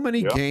 How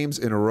many games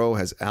in a row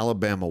has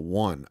Alabama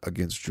won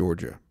against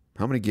Georgia?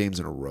 How many games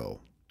in a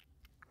row?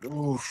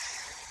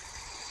 Oof.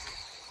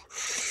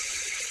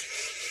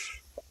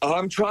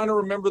 I'm trying to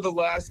remember the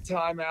last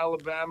time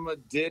Alabama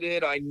did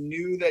it. I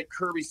knew that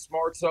Kirby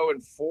Smart's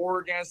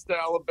 0-4 against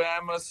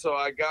Alabama, so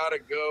I got to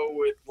go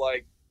with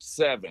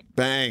 7.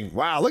 Bang.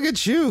 Wow, look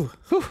at you.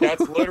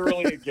 That's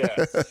literally a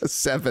guess.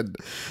 7.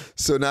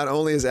 So not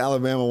only has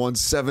Alabama won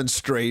 7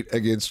 straight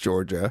against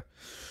Georgia,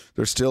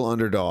 they're still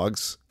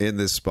underdogs in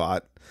this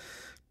spot.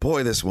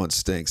 Boy, this one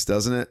stinks,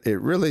 doesn't it?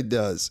 It really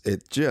does.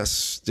 It just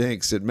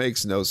stinks. It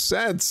makes no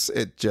sense.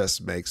 It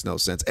just makes no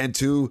sense. And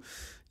to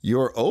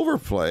your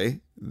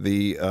overplay,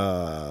 the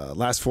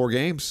last 4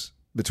 games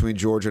between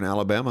Georgia and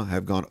Alabama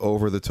have gone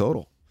over the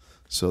total.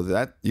 So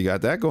that you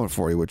got that going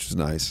for you, which is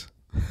nice.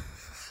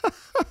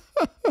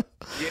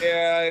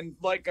 Yeah, and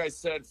like I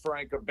said,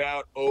 Frank,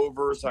 about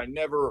overs, I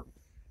never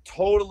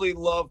totally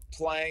love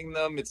playing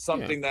them. It's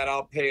something that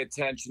I'll pay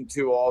attention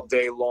to all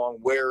day long.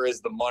 Where is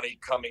the money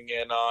coming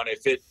in on?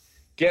 If it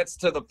gets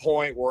to the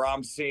point where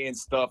I'm seeing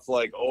stuff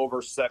like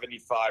over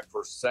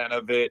 75%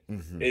 of it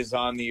is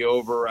on the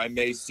over, I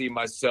may see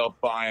myself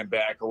buying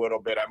back a little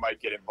bit. I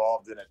might get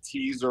involved in a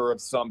teaser of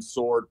some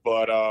sort,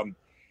 but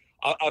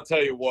I'll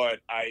tell you what,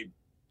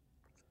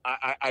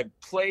 I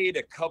played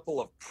a couple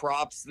of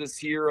props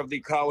this year of the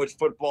college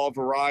football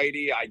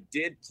variety. I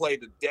did play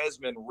the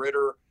Desmond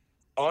Ridder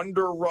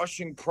under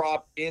rushing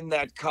prop in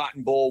that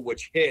Cotton Bowl,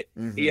 which hit.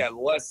 He had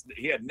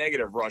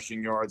negative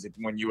rushing yards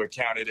when you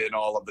accounted in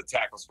all of the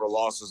tackles for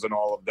losses and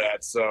all of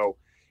that. So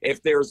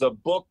if there's a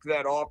book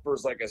that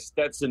offers a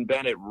Stetson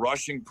Bennett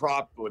rushing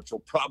prop, which will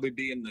probably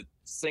be in the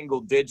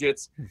single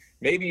digits,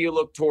 maybe you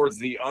look towards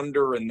the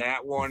under in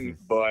that one.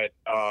 But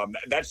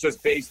that's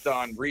just based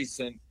on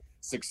recent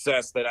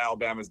success that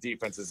Alabama's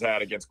defense has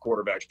had against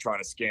quarterbacks trying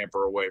to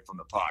scamper away from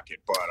the pocket.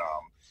 But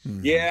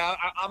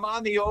I'm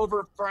on the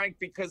over, Frank,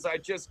 because I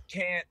just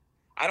can't.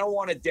 I don't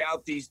want to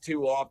doubt these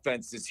 2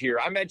 offenses here.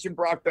 I mentioned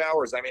Brock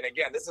Bowers. I mean,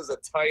 again, this is a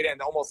tight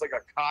end, almost like a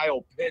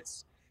Kyle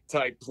Pitts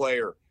type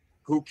player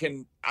who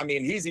can, I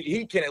mean,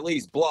 he can at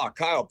least block.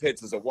 Kyle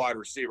Pitts is a wide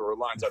receiver who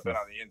lines up in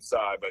on the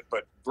inside,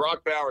 but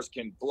Brock Bowers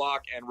can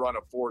block and run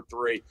a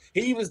 4-3.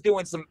 He was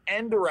doing some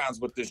end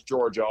arounds with this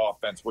Georgia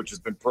offense, which has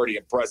been pretty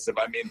impressive.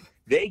 I mean,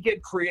 they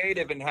get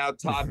creative in how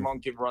Todd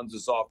Monken runs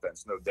this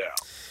offense, no doubt.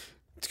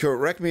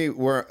 Correct me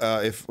where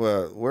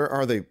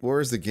are they?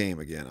 Where is the game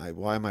again?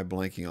 Why am I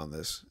blanking on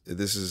this?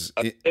 This is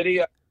a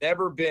city I've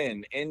never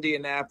been,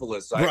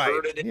 Indianapolis. I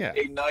heard it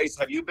in nice.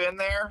 Have you been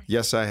there?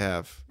 Yes, I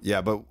have.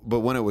 Yeah, but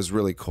when it was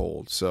really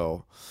cold,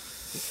 so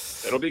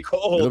it'll be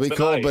cold. It'll be tonight.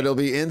 cold, but it'll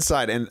be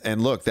inside.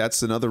 And look,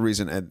 that's another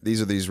reason. And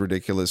these are these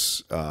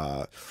ridiculous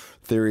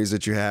theories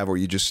that you have, where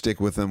you just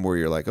stick with them, where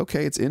you're like,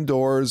 okay, it's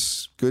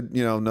indoors, good,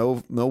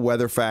 no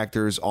weather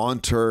factors, on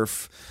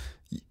turf.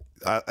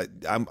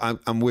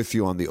 I'm with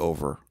you on the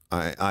over.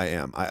 I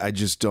am. I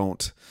just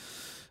don't.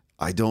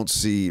 I don't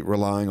see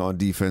relying on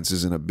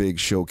defenses in a big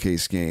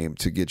showcase game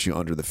to get you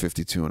under the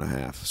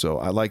 52.5. So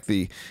I like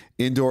the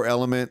indoor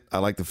element. I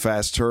like the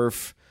fast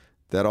turf.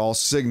 That all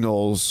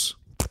signals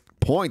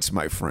points,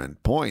 my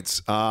friend.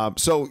 Points.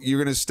 So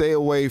you're going to stay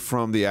away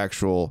from the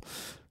actual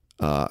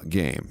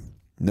game.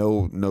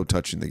 No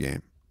touching the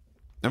game.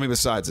 I mean,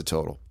 besides the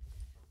total.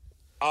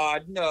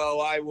 No,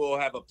 I will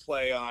have a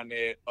play on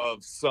it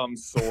of some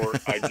sort.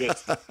 I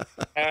just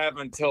have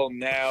until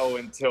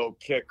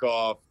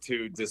kickoff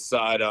to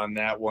decide on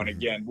that one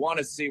again. Want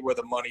to see where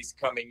the money's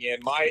coming in.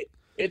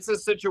 It's a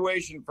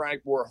situation,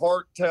 Frank, where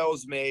heart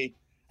tells me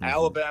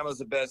Alabama's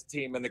the best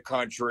team in the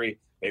country.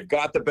 They've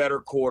got the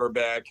better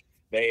quarterback.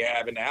 They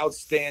have an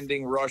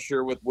outstanding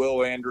rusher with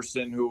Will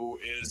Anderson, who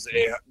is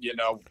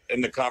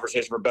in the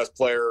conversation for best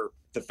player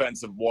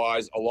defensive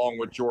wise, along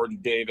with Jordan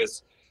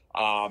Davis.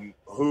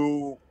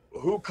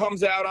 Who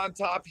comes out on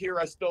top here?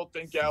 I still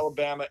think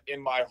Alabama in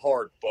my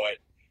heart, but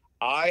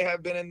I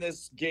have been in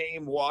this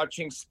game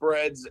watching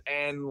spreads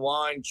and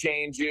line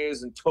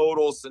changes and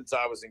totals since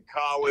I was in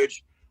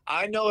college.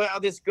 I know how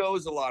this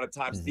goes a lot of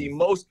times.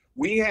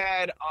 We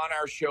had on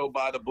our show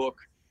By the Book,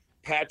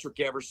 Patrick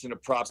Everson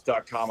of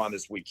props.com on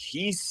this week.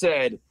 He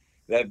said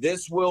that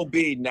this will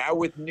be, now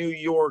with New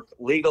York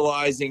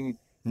legalizing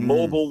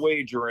mobile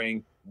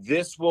wagering,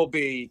 this will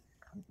be.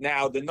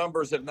 Now, the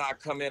numbers have not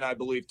come in, I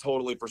believe,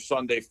 totally for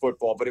Sunday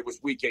football, but it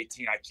was Week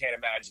 18. I can't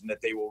imagine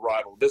that they will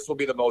rival. This will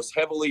be the most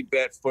heavily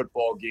bet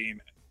football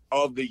game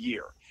of the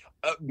year,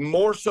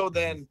 more so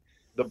than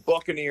the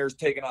Buccaneers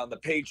taking on the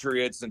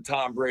Patriots and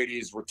Tom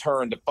Brady's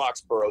return to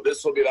Foxborough.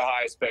 This will be the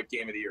highest bet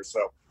game of the year.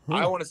 So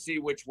I want to see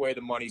which way the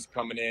money's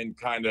coming in,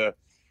 kind of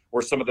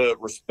where some of the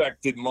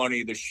respected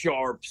money, the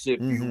sharps, if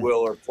you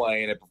will, are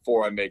playing it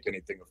before I make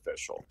anything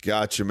official.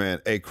 Gotcha, man.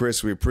 Hey,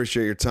 Chris, we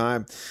appreciate your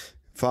time.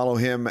 Follow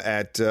him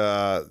at,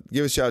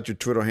 give us out your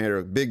Twitter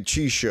handle, Big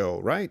Cheese Show,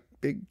 right?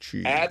 Big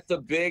Cheese. At the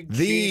Big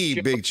Cheese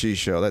Show. Big Cheese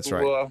Show, that's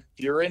right.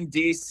 If you're in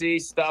D.C.,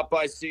 stop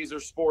by Caesar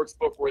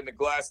Sportsbook. We're in the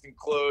glassed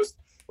enclosed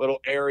little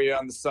area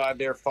on the side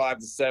there, 5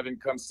 to 7.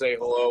 Come say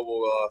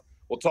hello.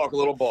 We'll talk a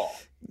little ball.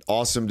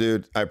 Awesome,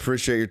 dude. I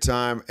appreciate your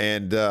time,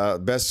 and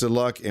best of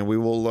luck, and we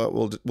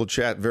will we'll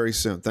chat very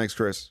soon. Thanks,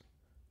 Chris.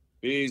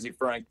 Be easy,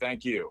 Frank.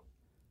 Thank you.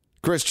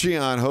 Chris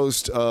Cheon,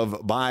 host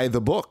of By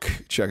the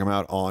Book. Check him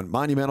out on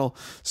Monumental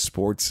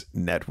Sports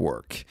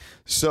Network.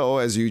 So,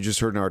 as you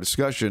just heard in our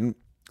discussion,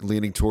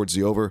 leaning towards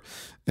the over,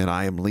 and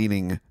I am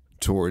leaning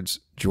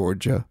towards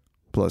Georgia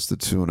plus the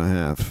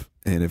 2.5.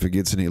 And if it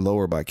gets any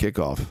lower by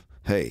kickoff,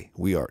 hey,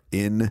 we're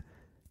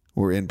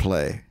in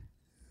play.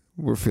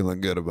 We're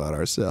feeling good about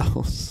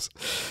ourselves.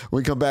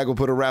 When we come back, we'll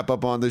put a wrap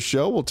up on this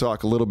show. We'll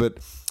talk a little bit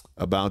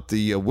about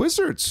the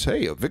Wizards.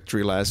 Hey, a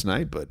victory last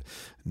night, but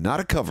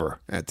not a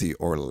cover at the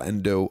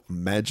Orlando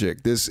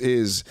Magic. This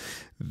is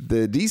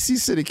the DC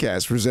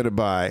CityCast presented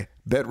by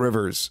Bet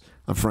Rivers.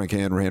 I'm Frank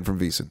Hanrahan from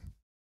VSiN.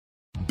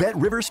 Bet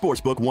Rivers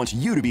Sportsbook wants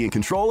you to be in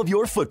control of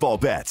your football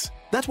bets.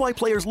 That's why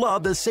players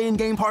love the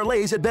same-game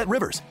parlays at Bet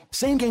Rivers.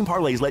 Same-game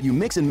parlays let you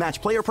mix and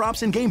match player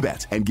props and game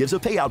bets and gives a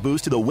payout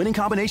boost to the winning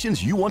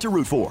combinations you want to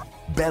root for.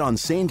 Bet on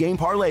same-game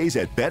parlays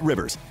at Bet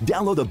Rivers.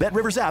 Download the Bet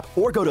Rivers app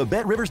or go to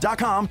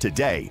BetRivers.com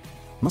today.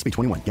 Must be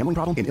 21. Gambling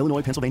problem? In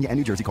Illinois, Pennsylvania, and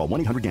New Jersey, call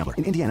 1-800-GAMBLER.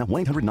 In Indiana,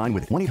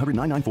 1-800-9-WITH-IT.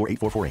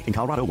 1-800-994-8448. In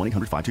Colorado,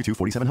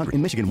 1-800-522-4700.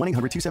 In Michigan,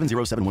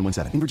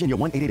 1-800-270-7117. In Virginia,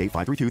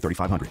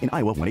 1-888-532-3500. In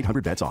Iowa,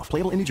 1-800-BETS-OFF.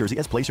 Playable in New Jersey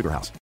as Play Sugar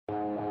House.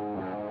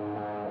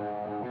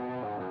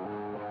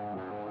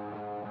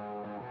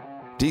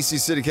 DC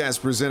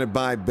CityCast presented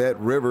by Bet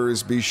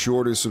Rivers. Be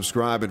sure to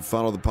subscribe and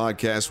follow the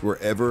podcast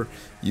wherever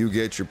you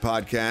get your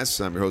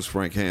podcasts. I'm your host,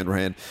 Frank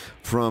Hanrahan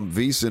from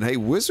VSiN. Hey,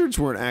 Wizards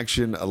were in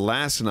action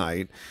last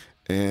night,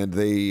 and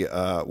they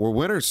were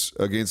winners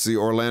against the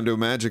Orlando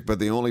Magic, but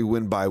they only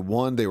win by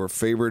 1. They were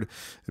favored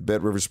at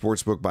Bet Rivers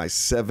Sportsbook by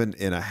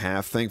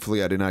 7.5.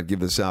 Thankfully, I did not give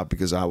this out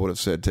because I would have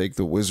said take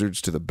the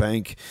Wizards to the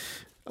bank.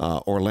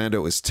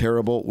 Orlando is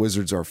terrible.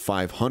 Wizards are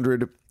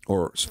 500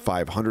 or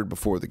 500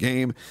 before the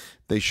game.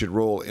 They should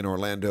roll in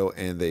Orlando,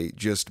 and they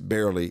just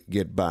barely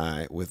get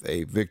by with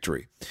a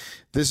victory.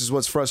 This is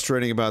what's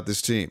frustrating about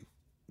this team.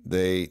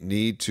 They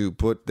need to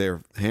put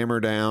their hammer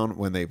down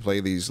when they play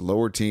these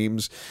lower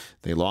teams.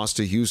 They lost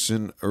to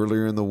Houston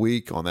earlier in the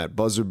week on that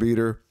buzzer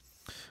beater,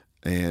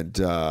 and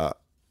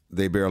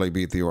they barely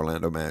beat the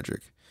Orlando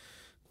Magic.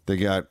 They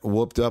got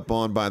whooped up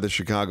on by the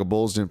Chicago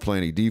Bulls, didn't play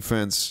any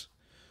defense.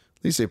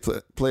 At least they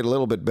played a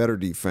little bit better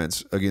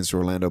defense against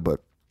Orlando,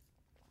 but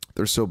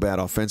they're so bad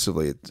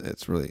offensively,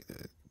 it's really,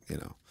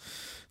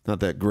 not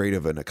that great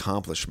of an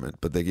accomplishment.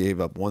 But they gave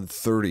up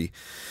 130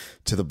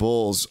 to the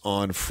Bulls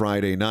on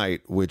Friday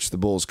night, which the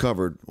Bulls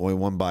covered. Only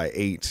won by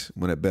 8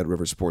 when at Bet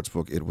River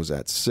Sportsbook it was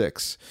at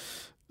 6.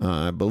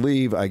 I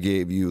believe I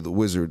gave you the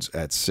Wizards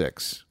at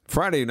 6.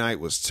 Friday night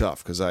was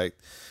tough because I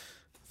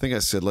think I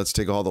said, let's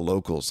take all the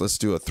locals. Let's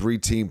do a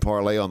 3-team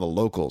parlay on the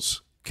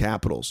locals.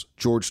 Capitals,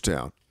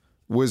 Georgetown,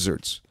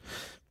 Wizards.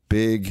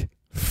 Big,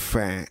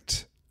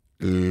 fat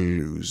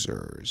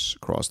losers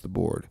across the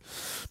board.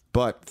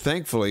 But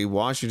thankfully,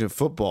 Washington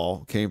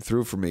football came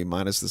through for me,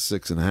 minus the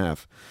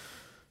 6.5.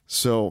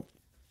 So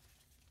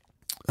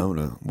I'm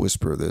going to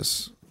whisper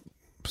this.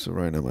 So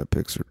right now my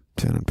picks are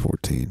 10 and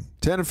 14.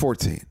 10 and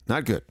 14.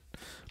 Not good.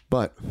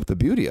 But the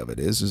beauty of it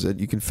is that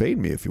you can fade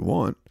me if you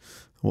want.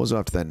 I was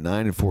off to that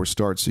 9-4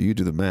 start, so you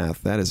do the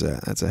math. That's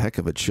a heck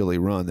of a chilly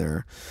run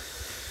there.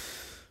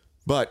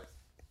 But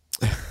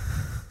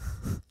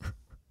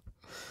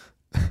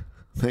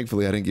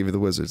thankfully, I didn't give you the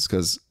Wizards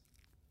because,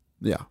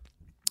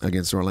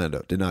 against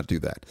Orlando. Did not do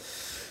that.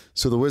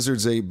 So the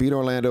Wizards, they beat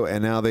Orlando,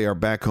 and now they are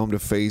back home to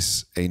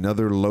face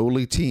another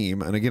lowly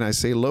team. And again, I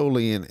say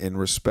lowly in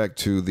respect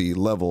to the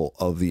level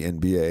of the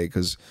NBA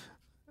because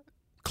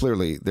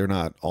clearly they're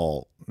not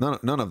all,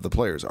 none of the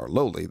players are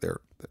lowly.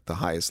 They're at the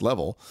highest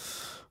level.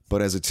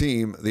 But as a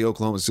team, the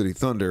Oklahoma City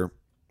Thunder,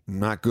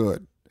 not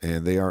good.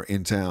 And they are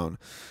in town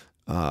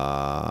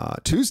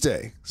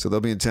Tuesday. So they'll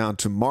be in town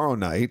tomorrow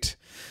night.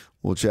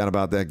 We'll chat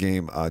about that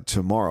game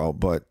tomorrow.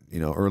 But,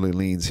 early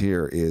leans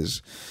here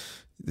is,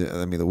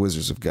 the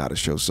Wizards have got to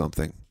show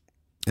something.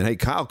 And, hey,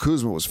 Kyle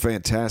Kuzma was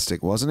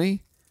fantastic, wasn't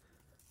he?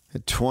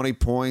 Had 20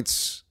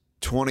 points,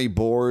 20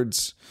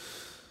 boards.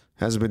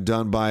 Hasn't been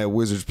done by a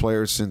Wizards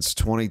player since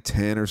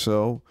 2010 or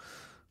so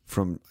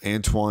from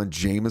Antoine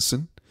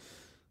Jamison.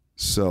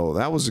 So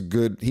that was a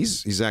good –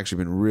 he's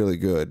actually been really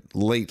good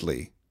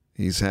lately.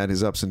 He's had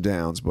his ups and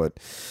downs, but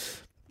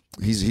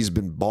he's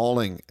been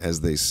balling,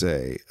 as they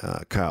say,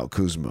 Kyle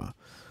Kuzma.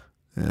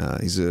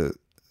 He's a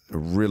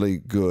really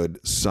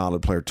good,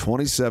 solid player.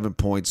 27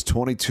 points,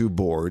 22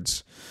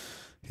 boards.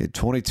 He had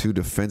 22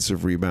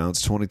 defensive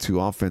rebounds, 22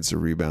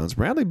 offensive rebounds.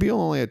 Bradley Beal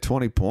only had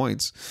 20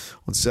 points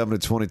on 7 of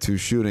 22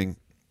 shooting.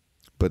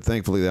 But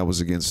thankfully that was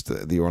against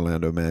the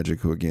Orlando Magic,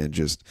 who, again,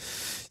 just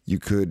you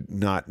could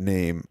not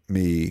name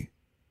me.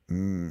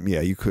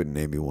 You couldn't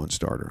name me one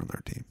starter on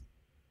their team.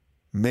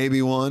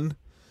 Maybe one.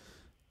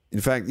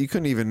 In fact, you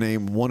couldn't even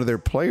name one of their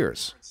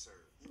players,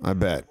 I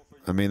bet.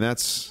 I mean,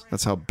 that's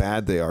how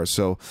bad they are.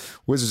 So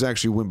Wizards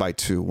actually win by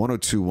 2,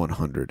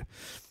 102-100.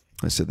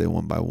 I said they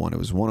won by 1. It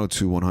was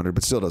 102-100,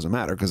 but still doesn't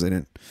matter because they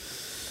didn't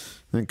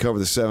cover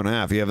the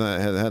 7.5. If you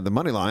haven't had the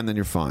money line, then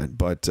you're fine.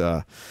 But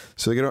so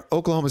they get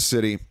Oklahoma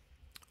City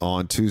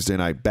on Tuesday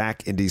night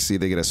back in D.C.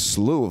 They get a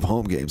slew of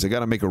home games. They got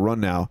to make a run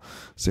now.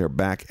 So they're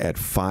back at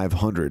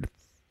 500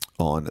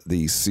 on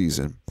the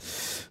season.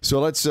 So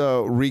let's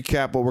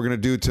recap what we're going to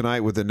do tonight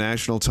with the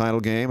national title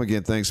game.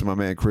 Again, thanks to my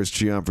man Chris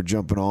Gian for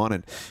jumping on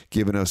and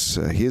giving us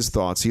his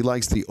thoughts. He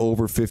likes the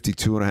over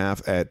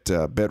 52.5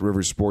 at Bet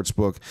River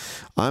Sportsbook.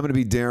 I'm going to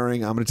be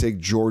daring. I'm going to take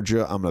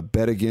Georgia. I'm going to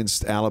bet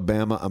against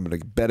Alabama. I'm going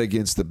to bet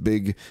against the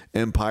big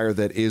empire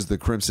that is the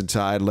Crimson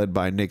Tide, led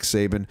by Nick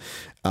Saban.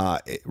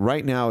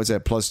 Right now it's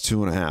at plus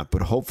 2.5,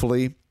 but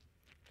hopefully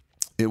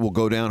it will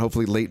go down.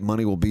 Hopefully late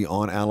money will be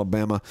on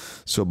Alabama.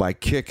 So by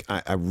kick,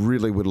 I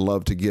really would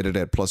love to get it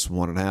at plus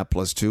 1.5,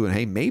 plus 2. And,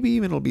 hey, maybe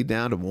even it'll be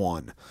down to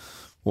 1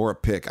 or a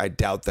pick. I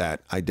doubt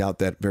that. I doubt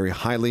that very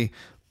highly.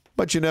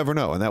 But you never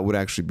know. And that would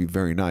actually be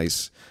very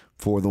nice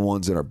for the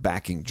ones that are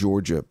backing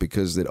Georgia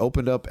because it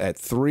opened up at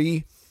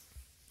 3.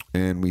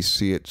 And we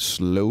see it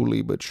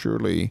slowly but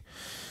surely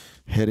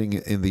heading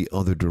in the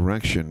other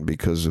direction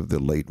because of the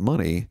late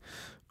money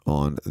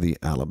on the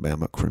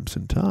Alabama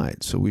Crimson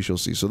Tide. So we shall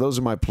see. So those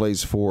are my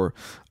plays for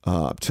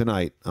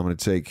tonight. I'm going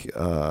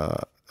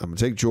to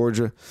take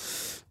Georgia,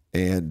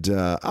 and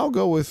I'll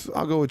go with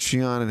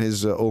Gian and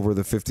his over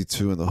the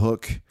 52 and the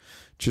hook,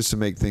 just to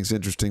make things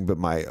interesting. But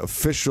my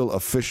official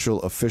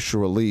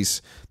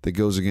release that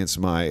goes against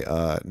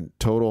my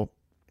total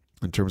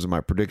in terms of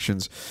my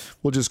predictions,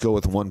 we'll just go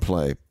with one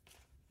play,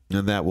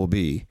 and that will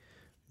be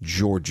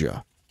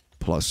Georgia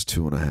plus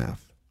 2.5.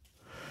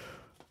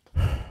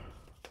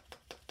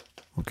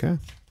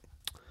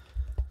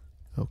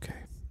 Okay.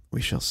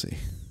 We shall see.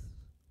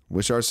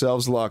 Wish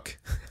ourselves luck.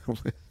 All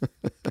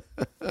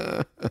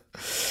right,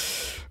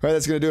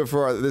 that's going to do it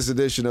for this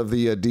edition of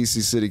the DC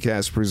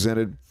CityCast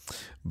presented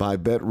by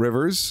Bet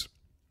Rivers.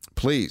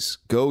 Please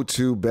go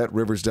to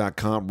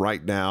betrivers.com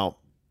right now.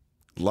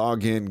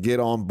 Log in, get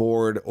on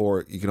board,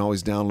 or you can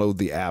always download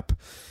the app.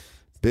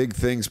 Big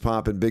things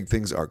popping, big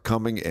things are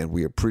coming, and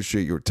we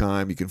appreciate your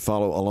time. You can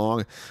follow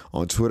along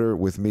on Twitter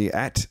with me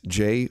at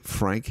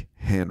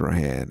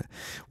JFrankHanrahan.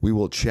 We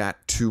will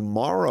chat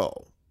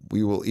tomorrow.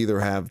 We will either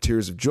have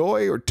tears of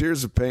joy or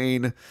tears of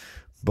pain,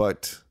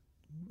 but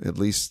at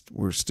least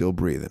we're still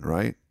breathing,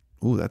 right?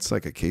 Ooh, that's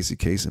like a Casey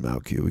Kasem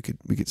out cue.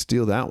 We could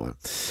steal that one.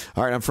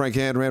 All right, I'm Frank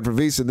Hanrahan from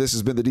VSiN. This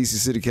has been the DC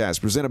City Cast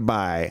presented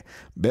by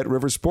Bet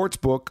River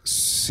Sportsbook.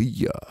 See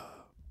ya.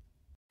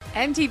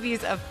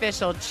 MTV's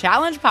official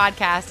Challenge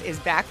podcast is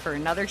back for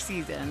another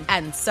season.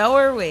 And so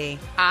are we.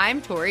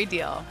 I'm Tori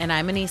Deal. And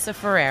I'm Anissa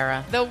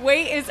Ferreira. The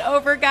wait is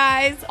over,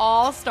 guys.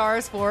 All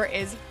Stars 4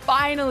 is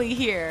finally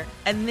here.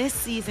 And this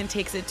season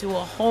takes it to a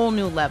whole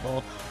new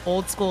level.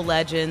 Old school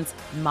legends,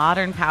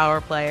 modern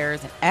power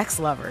players, and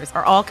ex-lovers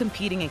are all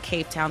competing in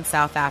Cape Town,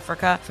 South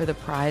Africa for the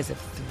prize of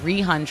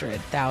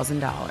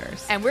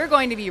 $300,000. And we're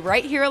going to be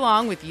right here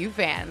along with you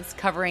fans,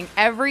 covering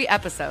every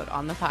episode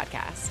on the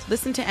podcast.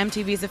 Listen to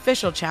MTV's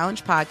official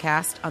Challenge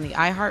podcast on the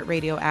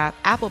iHeartRadio app,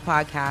 Apple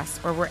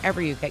Podcasts, or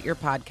wherever you get your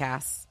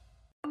podcasts.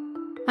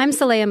 I'm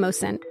Saleha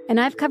Mohsin, and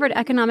I've covered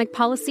economic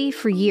policy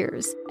for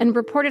years and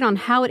reported on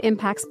how it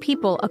impacts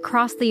people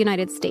across the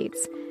United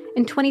States.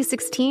 In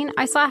 2016,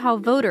 I saw how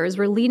voters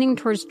were leaning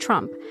towards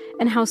Trump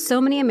and how so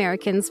many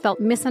Americans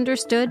felt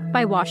misunderstood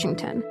by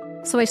Washington.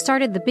 So I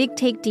started The Big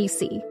Take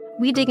DC.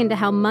 We dig into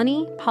how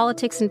money,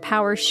 politics, and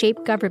power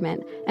shape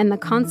government and the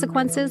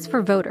consequences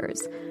for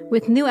voters.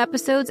 With new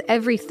episodes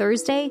every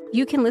Thursday,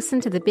 you can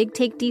listen to The Big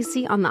Take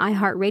DC on the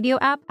iHeartRadio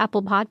app,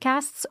 Apple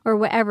Podcasts, or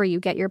wherever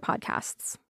you get your podcasts.